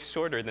code looks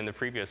shorter than the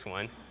previous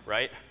one,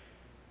 right?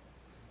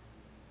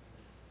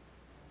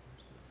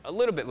 A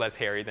little bit less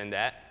hairy than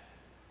that.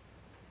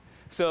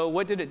 So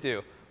what did it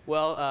do?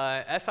 Well,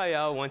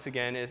 SIL, once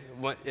again,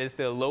 is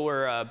the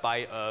lower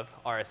byte of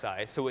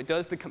RSI. So it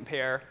does the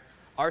compare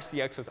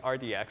RCX with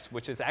RDX,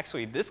 which is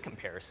actually this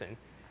comparison.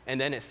 And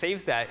then it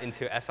saves that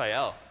into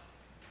SIL.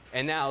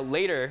 And now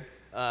later,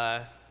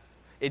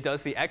 it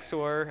does the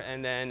XOR.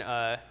 And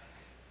then,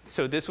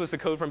 so this was the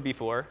code from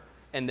before.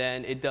 And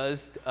then it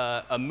does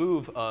a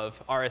move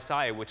of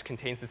RSI, which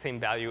contains the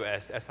same value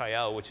as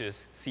SIL, which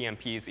is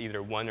CMP's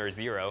either 1 or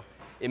 0.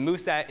 It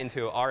moves that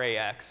into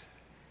RAX.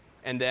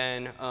 And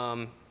then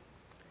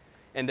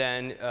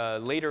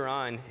later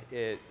on,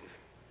 it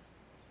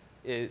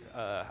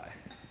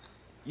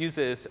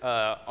uses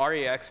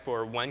RAX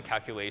for one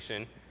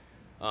calculation.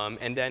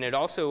 And then it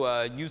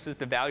also uses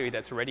the value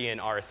that's already in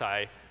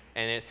RSI,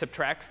 and it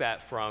subtracts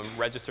that from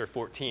register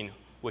 14,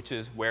 which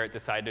is where it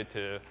decided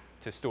to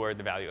store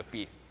the value of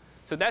B.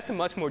 So that's a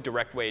much more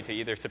direct way to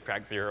either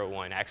subtract 0 or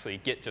 1, actually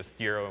get just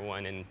 0 or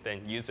 1, and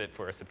then use it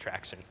for a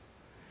subtraction.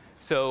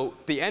 So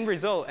the end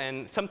result,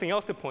 and something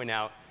else to point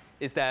out,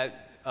 is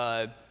that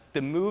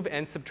the move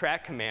and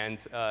subtract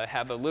commands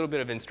have a little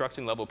bit of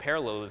instruction level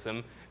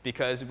parallelism,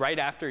 because right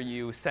after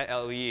you set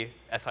LE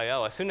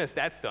SIL, as soon as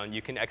that's done,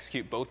 you can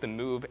execute both the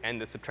move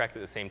and the subtract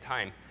at the same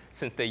time,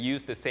 since they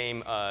use the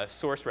same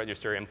source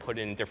register and put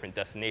in different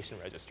destination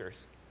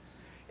registers.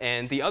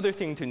 And the other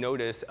thing to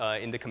notice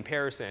in the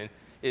comparison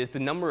is the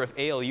number of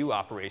ALU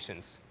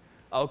operations.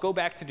 I'll go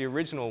back to the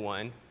original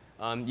one.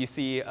 You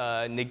see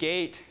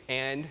negate,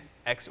 and,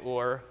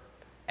 XOR,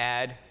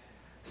 add.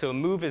 So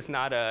move is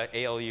not a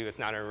ALU, it's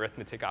not an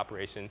arithmetic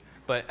operation.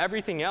 But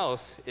everything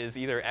else is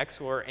either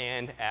XOR,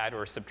 AND, add,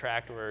 or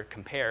subtract, or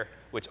compare,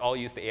 which all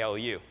use the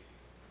ALU.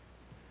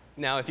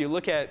 Now, if you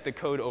look at the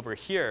code over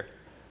here,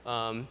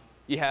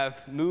 you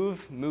have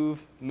move,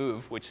 move,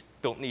 move, which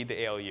don't need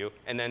the ALU.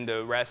 And then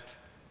the rest,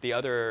 the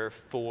other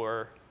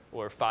 4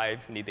 or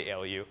 5 need the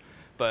ALU.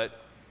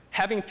 But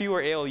having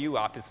fewer ALU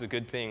op is a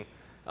good thing.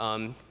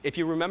 If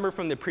you remember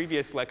from the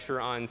previous lecture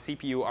on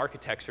CPU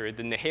architecture,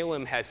 the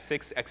Nehalem has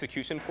 6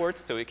 execution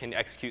ports, so it can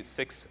execute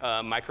 6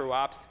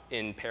 micro-ops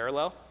in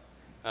parallel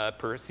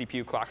per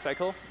CPU clock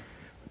cycle.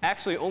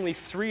 Actually, only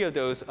 3 of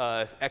those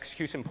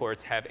execution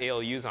ports have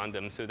ALUs on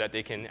them so that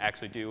they can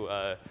actually do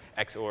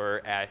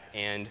XOR, add,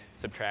 and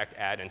subtract,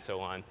 add, and so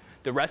on.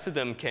 The rest of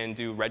them can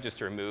do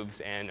register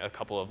moves and a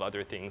couple of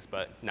other things,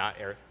 but not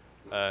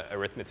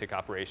arithmetic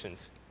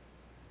operations.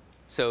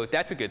 So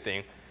that's a good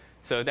thing.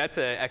 So that's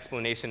an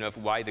explanation of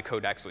why the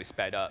code actually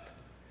sped up.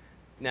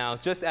 Now,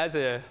 just as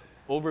an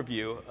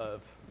overview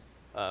of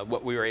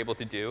what we were able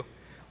to do,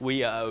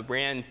 we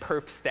ran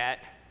perf stat,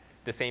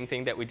 the same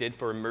thing that we did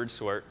for merge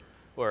sort,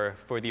 or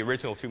for the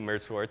original 2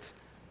 merge sorts.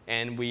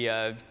 And we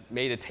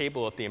made a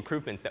table of the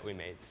improvements that we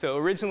made. So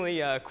originally,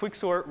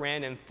 quicksort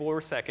ran in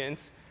 4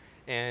 seconds.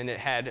 And it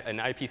had an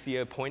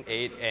IPC of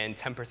 0.8 and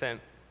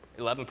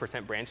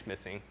 11% branch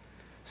missing.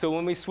 So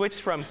when we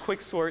switched from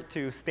quicksort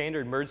to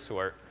standard merge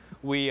sort,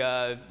 we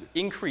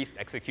increased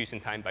execution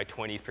time by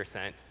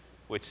 20%,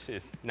 which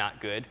is not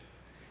good.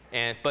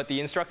 But the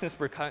instructions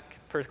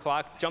per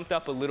clock jumped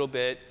up a little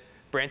bit.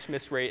 Branch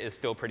miss rate is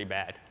still pretty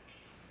bad.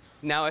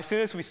 Now, as soon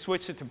as we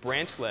switched it to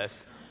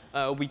branchless,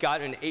 we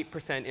got an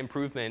 8%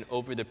 improvement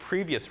over the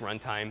previous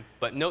runtime.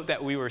 But note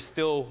that we were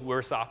still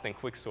worse off than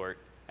quicksort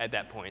at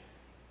that point.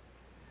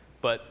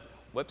 But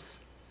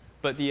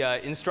the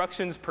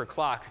instructions per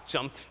clock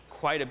jumped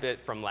quite a bit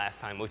from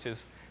last time, which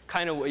is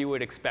kind of what you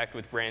would expect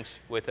with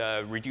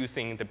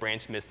reducing the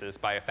branch misses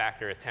by a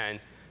factor of 10.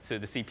 So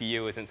the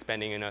CPU isn't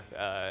spending enough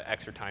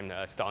extra time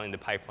stalling the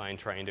pipeline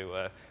trying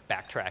to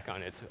backtrack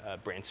on its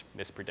branch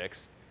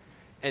mispredicts.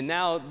 And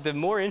now the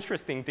more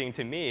interesting thing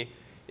to me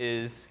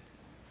is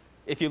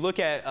if you look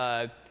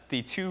at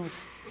the 2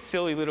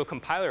 silly little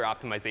compiler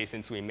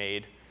optimizations we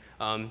made,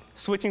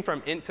 switching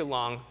from int to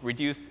long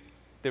reduced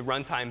the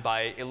runtime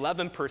by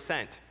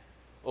 11%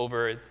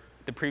 over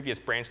the previous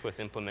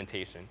branchless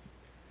implementation.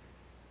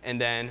 And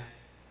then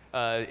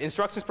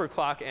instructions per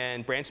clock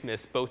and branch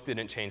miss both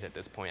didn't change at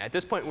this point. At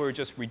this point, we were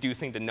just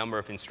reducing the number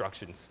of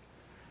instructions.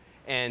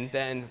 And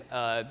then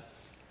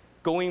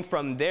going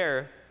from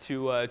there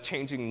to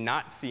changing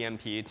not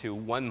CMP to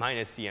 1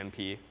 minus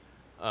CMP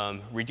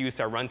reduced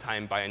our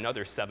runtime by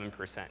another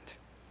 7%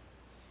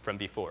 from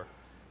before.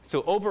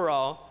 So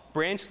overall,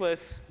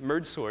 branchless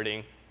merge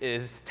sorting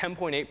is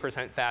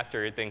 10.8%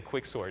 faster than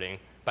quick sorting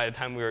by the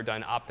time we were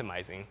done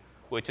optimizing,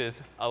 which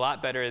is a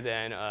lot better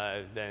than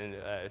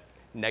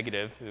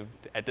negative.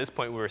 At this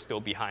point, we were still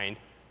behind.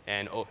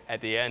 And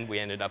at the end, we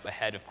ended up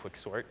ahead of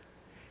quicksort.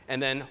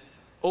 And then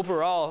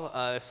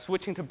overall,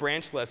 switching to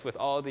branchless with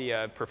all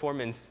the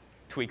performance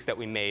tweaks that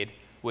we made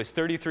was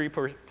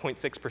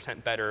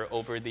 33.6% better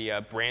over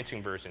the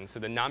branching version. So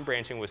the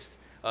non-branching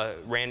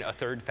ran a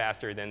third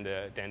faster than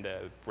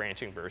the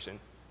branching version,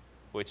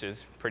 which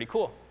is pretty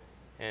cool.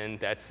 And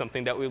that's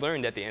something that we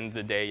learned at the end of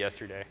the day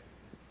yesterday.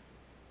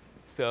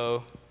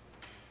 So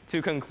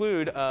to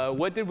conclude,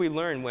 what did we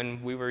learn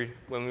when we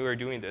were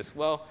doing this?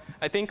 Well,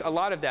 I think a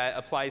lot of that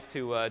applies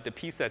to the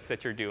p-sets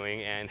that you're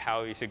doing and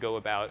how you should go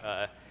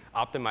about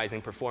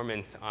optimizing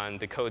performance on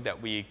the code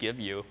that we give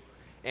you.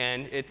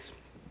 And it's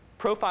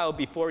profiled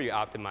before you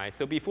optimize.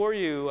 So before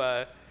you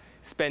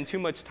spend too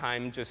much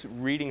time just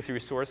reading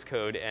through source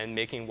code and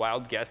making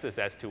wild guesses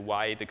as to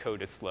why the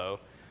code is slow,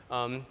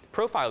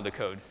 profile the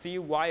code, see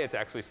why it's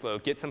actually slow,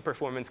 get some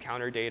performance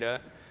counter data,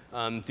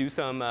 do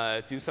some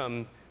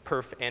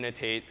perf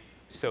annotate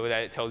so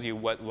that it tells you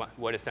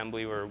what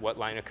assembly or what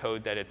line of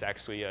code that it's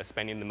actually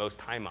spending the most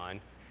time on.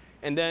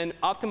 And then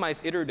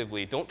optimize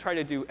iteratively. Don't try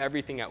to do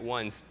everything at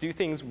once. Do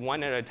things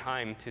one at a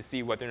time to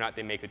see whether or not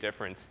they make a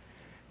difference.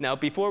 Now,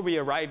 before we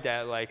arrived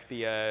at like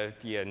the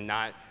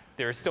not,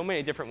 there are so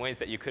many different ways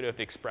that you could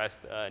have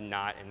expressed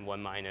not and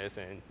 1 minus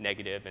and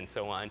negative and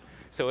so on.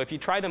 So if you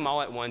try them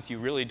all at once, you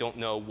really don't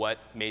know what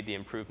made the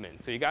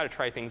improvement. So you got to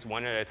try things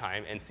one at a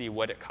time and see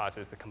what it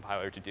causes the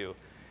compiler to do.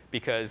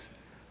 Because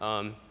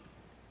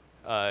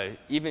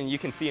even you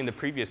can see in the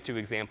previous 2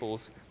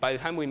 examples, by the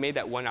time we made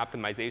that one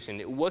optimization,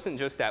 it wasn't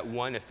just that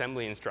one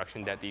assembly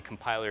instruction that the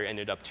compiler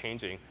ended up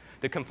changing.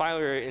 The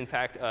compiler, in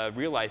fact,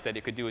 realized that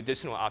it could do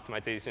additional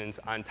optimizations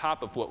on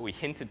top of what we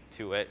hinted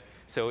to it.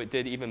 So it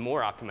did even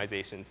more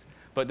optimizations.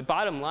 But the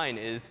bottom line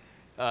is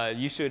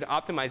you should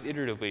optimize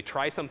iteratively.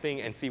 Try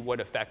something and see what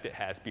effect it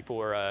has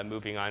before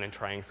moving on and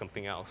trying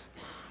something else.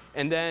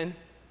 And then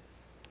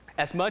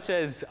as much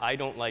as I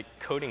don't like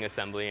coding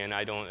assembly, and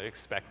I don't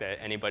expect that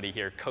anybody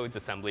here codes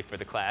assembly for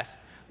the class,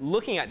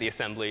 looking at the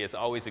assembly is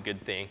always a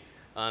good thing.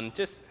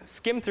 Just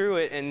skim through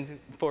it and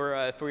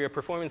for your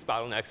performance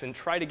bottlenecks and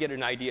try to get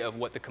an idea of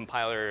what the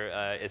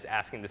compiler is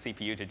asking the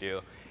CPU to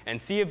do,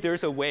 and see if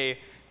there's a way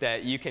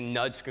that you can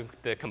nudge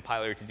the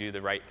compiler to do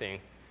the right thing.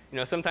 You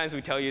know, sometimes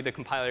we tell you the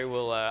compiler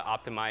will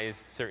optimize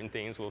certain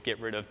things, will get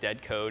rid of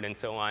dead code and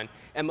so on.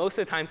 And most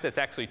of the times that's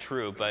actually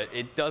true, but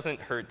it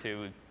doesn't hurt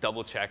to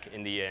double check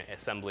in the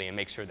assembly and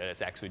make sure that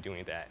it's actually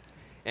doing that.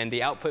 And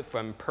the output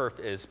from perf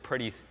is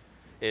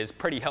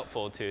pretty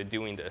helpful to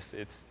doing this.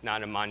 It's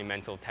not a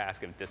monumental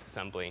task of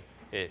disassembling.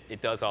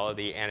 It does all of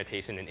the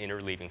annotation and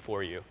interleaving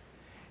for you.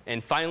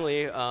 And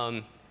finally,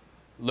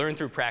 learn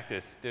through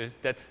practice.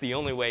 That's the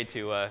only way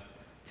to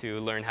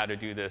learn how to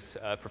do this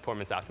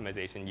performance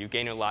optimization. You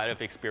gain a lot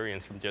of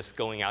experience from just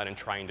going out and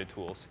trying the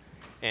tools.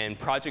 And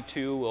Project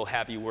 2 will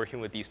have you working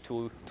with these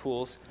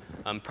tools.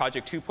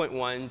 Project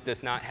 2.1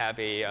 does not have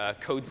a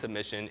code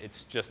submission.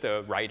 It's just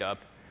a write-up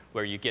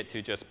where you get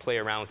to just play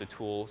around with the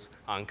tools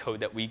on code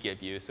that we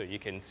give you so you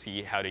can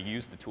see how to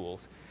use the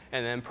tools.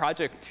 And then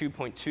Project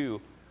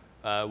 2.2,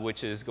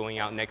 which is going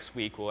out next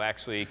week, will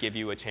actually give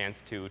you a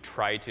chance to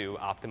try to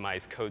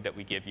optimize code that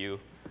we give you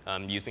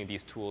using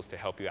these tools to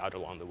help you out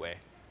along the way.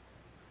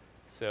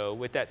 So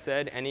with that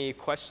said, any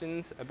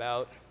questions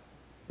about?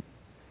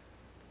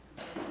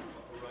 How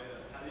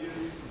do you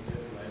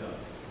submit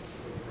write-ups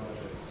for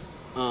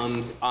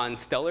projects? On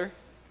Stellar,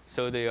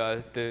 so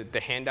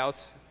the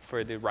handouts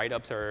for the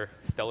write-ups are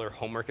Stellar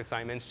homework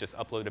assignments. Just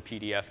upload a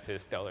PDF to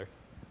Stellar.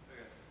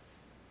 Okay.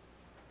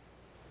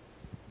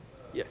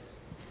 Yes?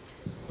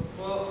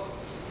 Before,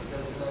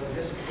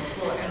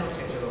 before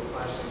annotator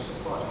requires some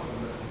support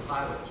from the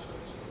compiler, so it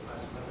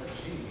requires another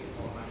G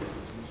or minus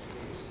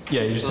G.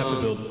 Yeah, you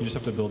just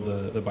have to build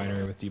the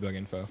binary with debug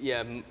info.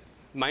 Yeah,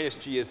 minus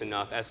G is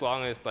enough. As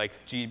long as like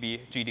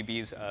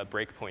GDB's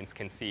breakpoints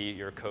can see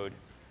your code,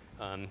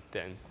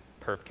 then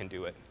perf can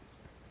do it.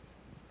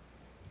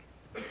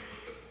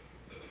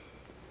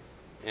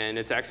 And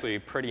it's actually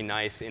pretty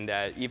nice in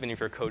that even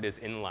if your code is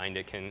inlined,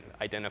 it can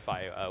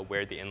identify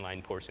where the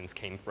inline portions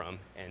came from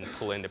and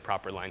pull in the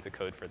proper lines of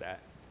code for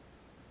that.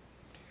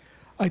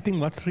 I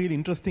think what's really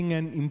interesting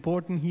and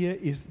important here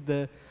is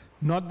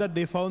not that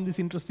they found this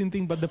interesting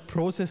thing, but the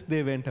process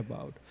they went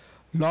about.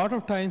 A lot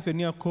of times when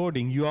you're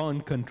coding, you are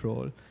in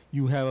control.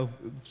 You have a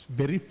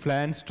very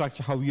planned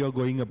structure how you are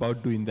going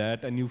about doing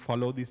that, and you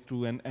follow this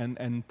through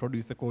and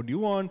produce the code you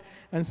want.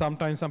 And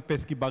sometimes some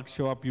pesky bugs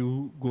show up,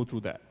 you go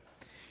through that.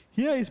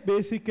 Here is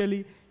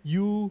basically,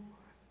 you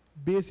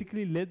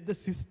basically let the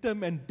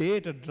system and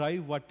data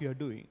drive what you're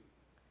doing.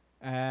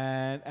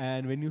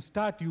 And when you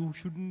start, you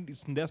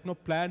shouldn't, there's no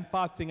planned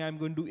path saying I'm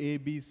going to do A,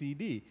 B, C,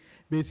 D.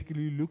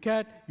 Basically, you look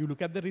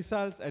at the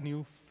results and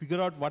you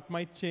figure out what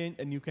might change,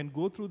 and you can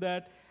go through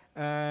that.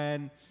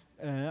 And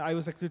I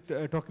was actually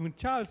talking with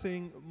Charles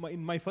saying,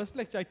 in my first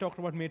lecture, I talked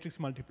about matrix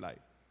multiply.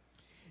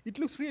 It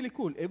looks really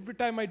cool. Every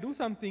time I do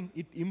something,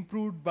 it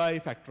improved by a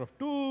factor of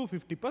 2,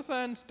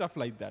 50%, stuff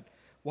like that.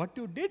 What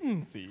you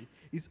didn't see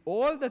is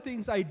all the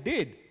things I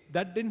did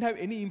that didn't have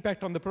any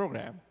impact on the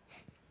program.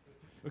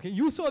 Okay,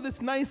 you saw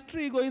this nice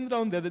tree going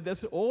down there.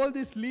 There's all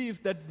these leaves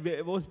that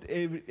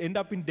end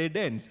up in dead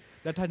ends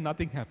that had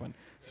nothing happen.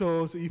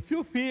 So if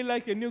you feel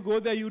like when you go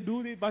there, you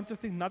do a bunch of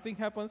things, nothing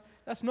happens,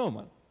 that's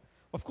normal.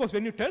 Of course,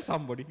 when you tell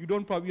somebody,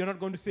 you're not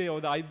going to say, oh,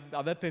 the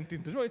other 10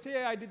 things. No, you say,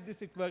 yeah, I did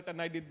this, it worked,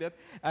 and I did that.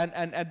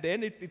 And at the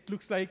end, it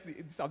looks like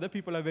these other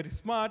people are very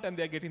smart, and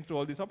they're getting through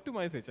all this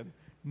optimization.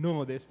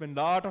 No, they spend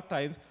a lot of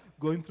time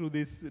going through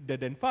these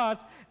dead-end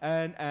parts.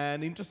 And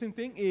an interesting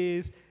thing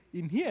is,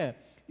 in here,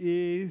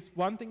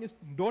 one thing is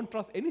don't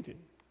trust anything.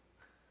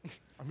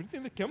 I mean,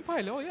 in the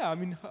compiler, oh yeah, I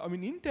mean,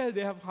 Intel, they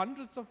have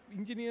hundreds of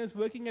engineers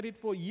working at it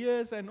for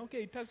years, and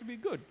okay, it has to be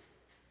good.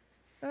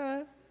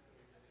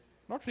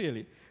 Not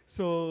really.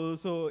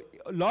 So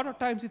a lot of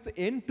times it's the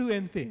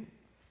end-to-end thing,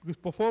 because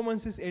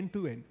performance is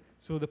end-to-end.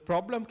 So the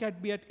problem can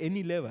be at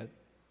any level.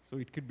 So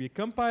it could be a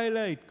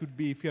compiler, it could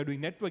be, if you're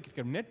doing network, it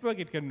can be network,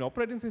 it can be an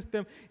operating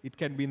system, it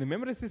can be in the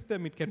memory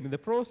system, it can be in the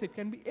process, it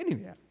can be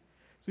anywhere.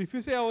 So if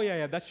you say, oh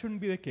yeah, that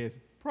shouldn't be the case,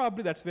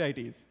 probably that's where it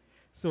is.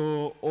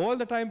 So all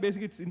the time,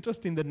 basically, it's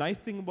interesting. The nice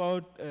thing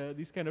about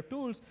these kind of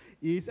tools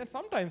is, and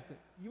sometimes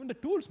even the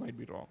tools might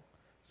be wrong.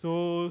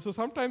 So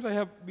sometimes I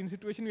have been in a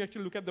situation you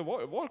actually look at the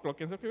wall clock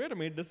and say, okay, wait a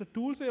minute, does the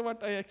tool say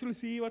what I actually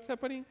see what's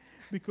happening?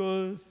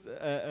 Because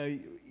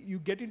you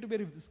get into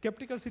very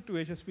skeptical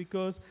situations,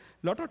 because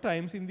a lot of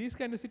times in these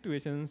kind of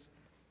situations,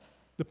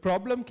 the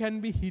problem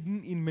can be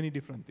hidden in many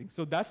different things.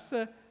 So that's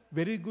a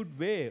very good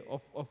way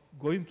of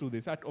going through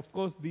this. Of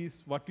course,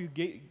 what you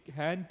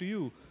hand to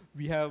you,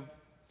 we have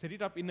set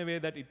it up in a way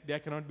that there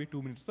cannot be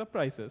too many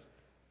surprises.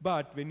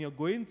 But when you're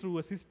going through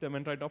a system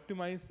and try to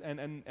optimize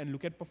and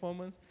look at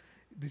performance,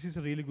 this is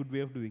a really good way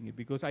of doing it,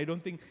 because I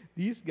don't think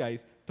these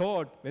guys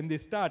thought when they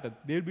started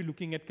they'll be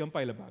looking at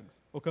compiler bugs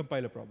or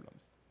compiler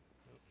problems.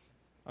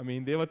 I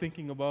mean, they were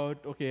thinking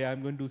about, okay,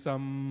 I'm going to do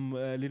some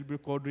little bit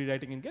of code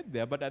rewriting and get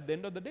there. But at the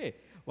end of the day,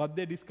 what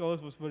they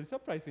discovered was very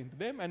surprising to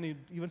them, and it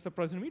even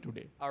surprised me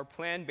today. Our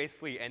plan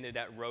basically ended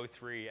at row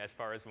 3 as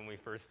far as when we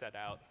first set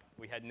out.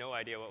 We had no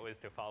idea what was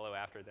to follow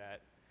after that.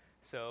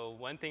 So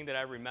one thing that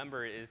I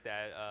remember is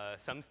that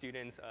some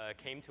students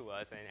came to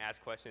us and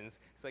asked questions.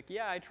 It's like,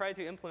 yeah, I tried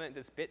to implement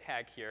this bit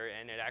hack here,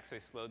 and it actually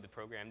slowed the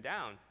program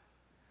down.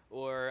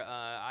 Or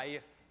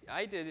I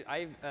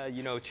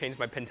changed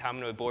my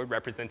pentamino board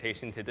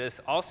representation to this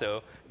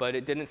also, but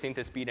it didn't seem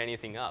to speed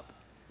anything up.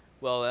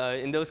 Well,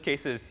 in those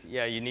cases,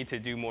 yeah, you need to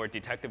do more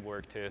detective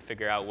work to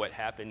figure out what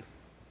happened.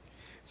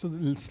 So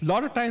a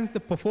lot of times the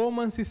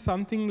performance is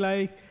something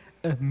like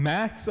a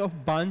max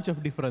of bunch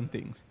of different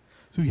things.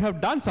 So you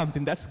have done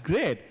something, that's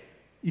great.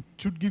 It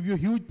should give you a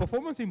huge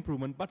performance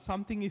improvement, but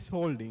something is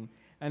holding.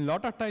 And a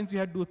lot of times you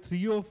have to do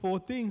 3 or 4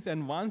 things,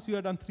 and once you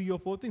have done 3 or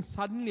 4 things,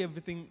 suddenly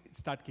everything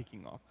starts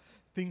kicking off.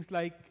 Things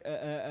like,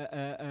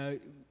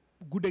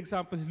 good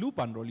example is loop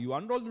unroll. You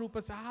unroll the loop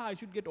and say, I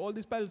should get all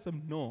these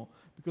parallelism. No,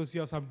 because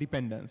you have some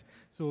dependence.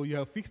 So you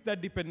have fixed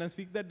that dependence,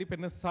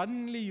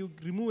 suddenly you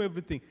remove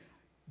everything.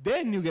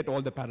 Then you get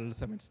all the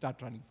parallelism and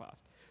start running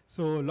fast.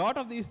 So a lot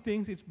of these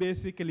things is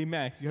basically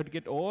max. You have to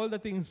get all the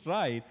things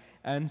right.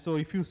 And so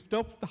if you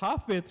stop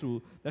halfway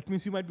through, that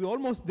means you might be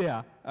almost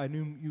there,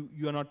 and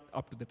you are not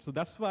up to that. So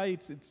that's why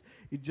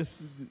it just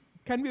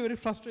can be a very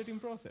frustrating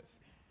process.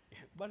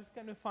 But it's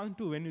kind of fun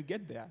too when you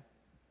get there.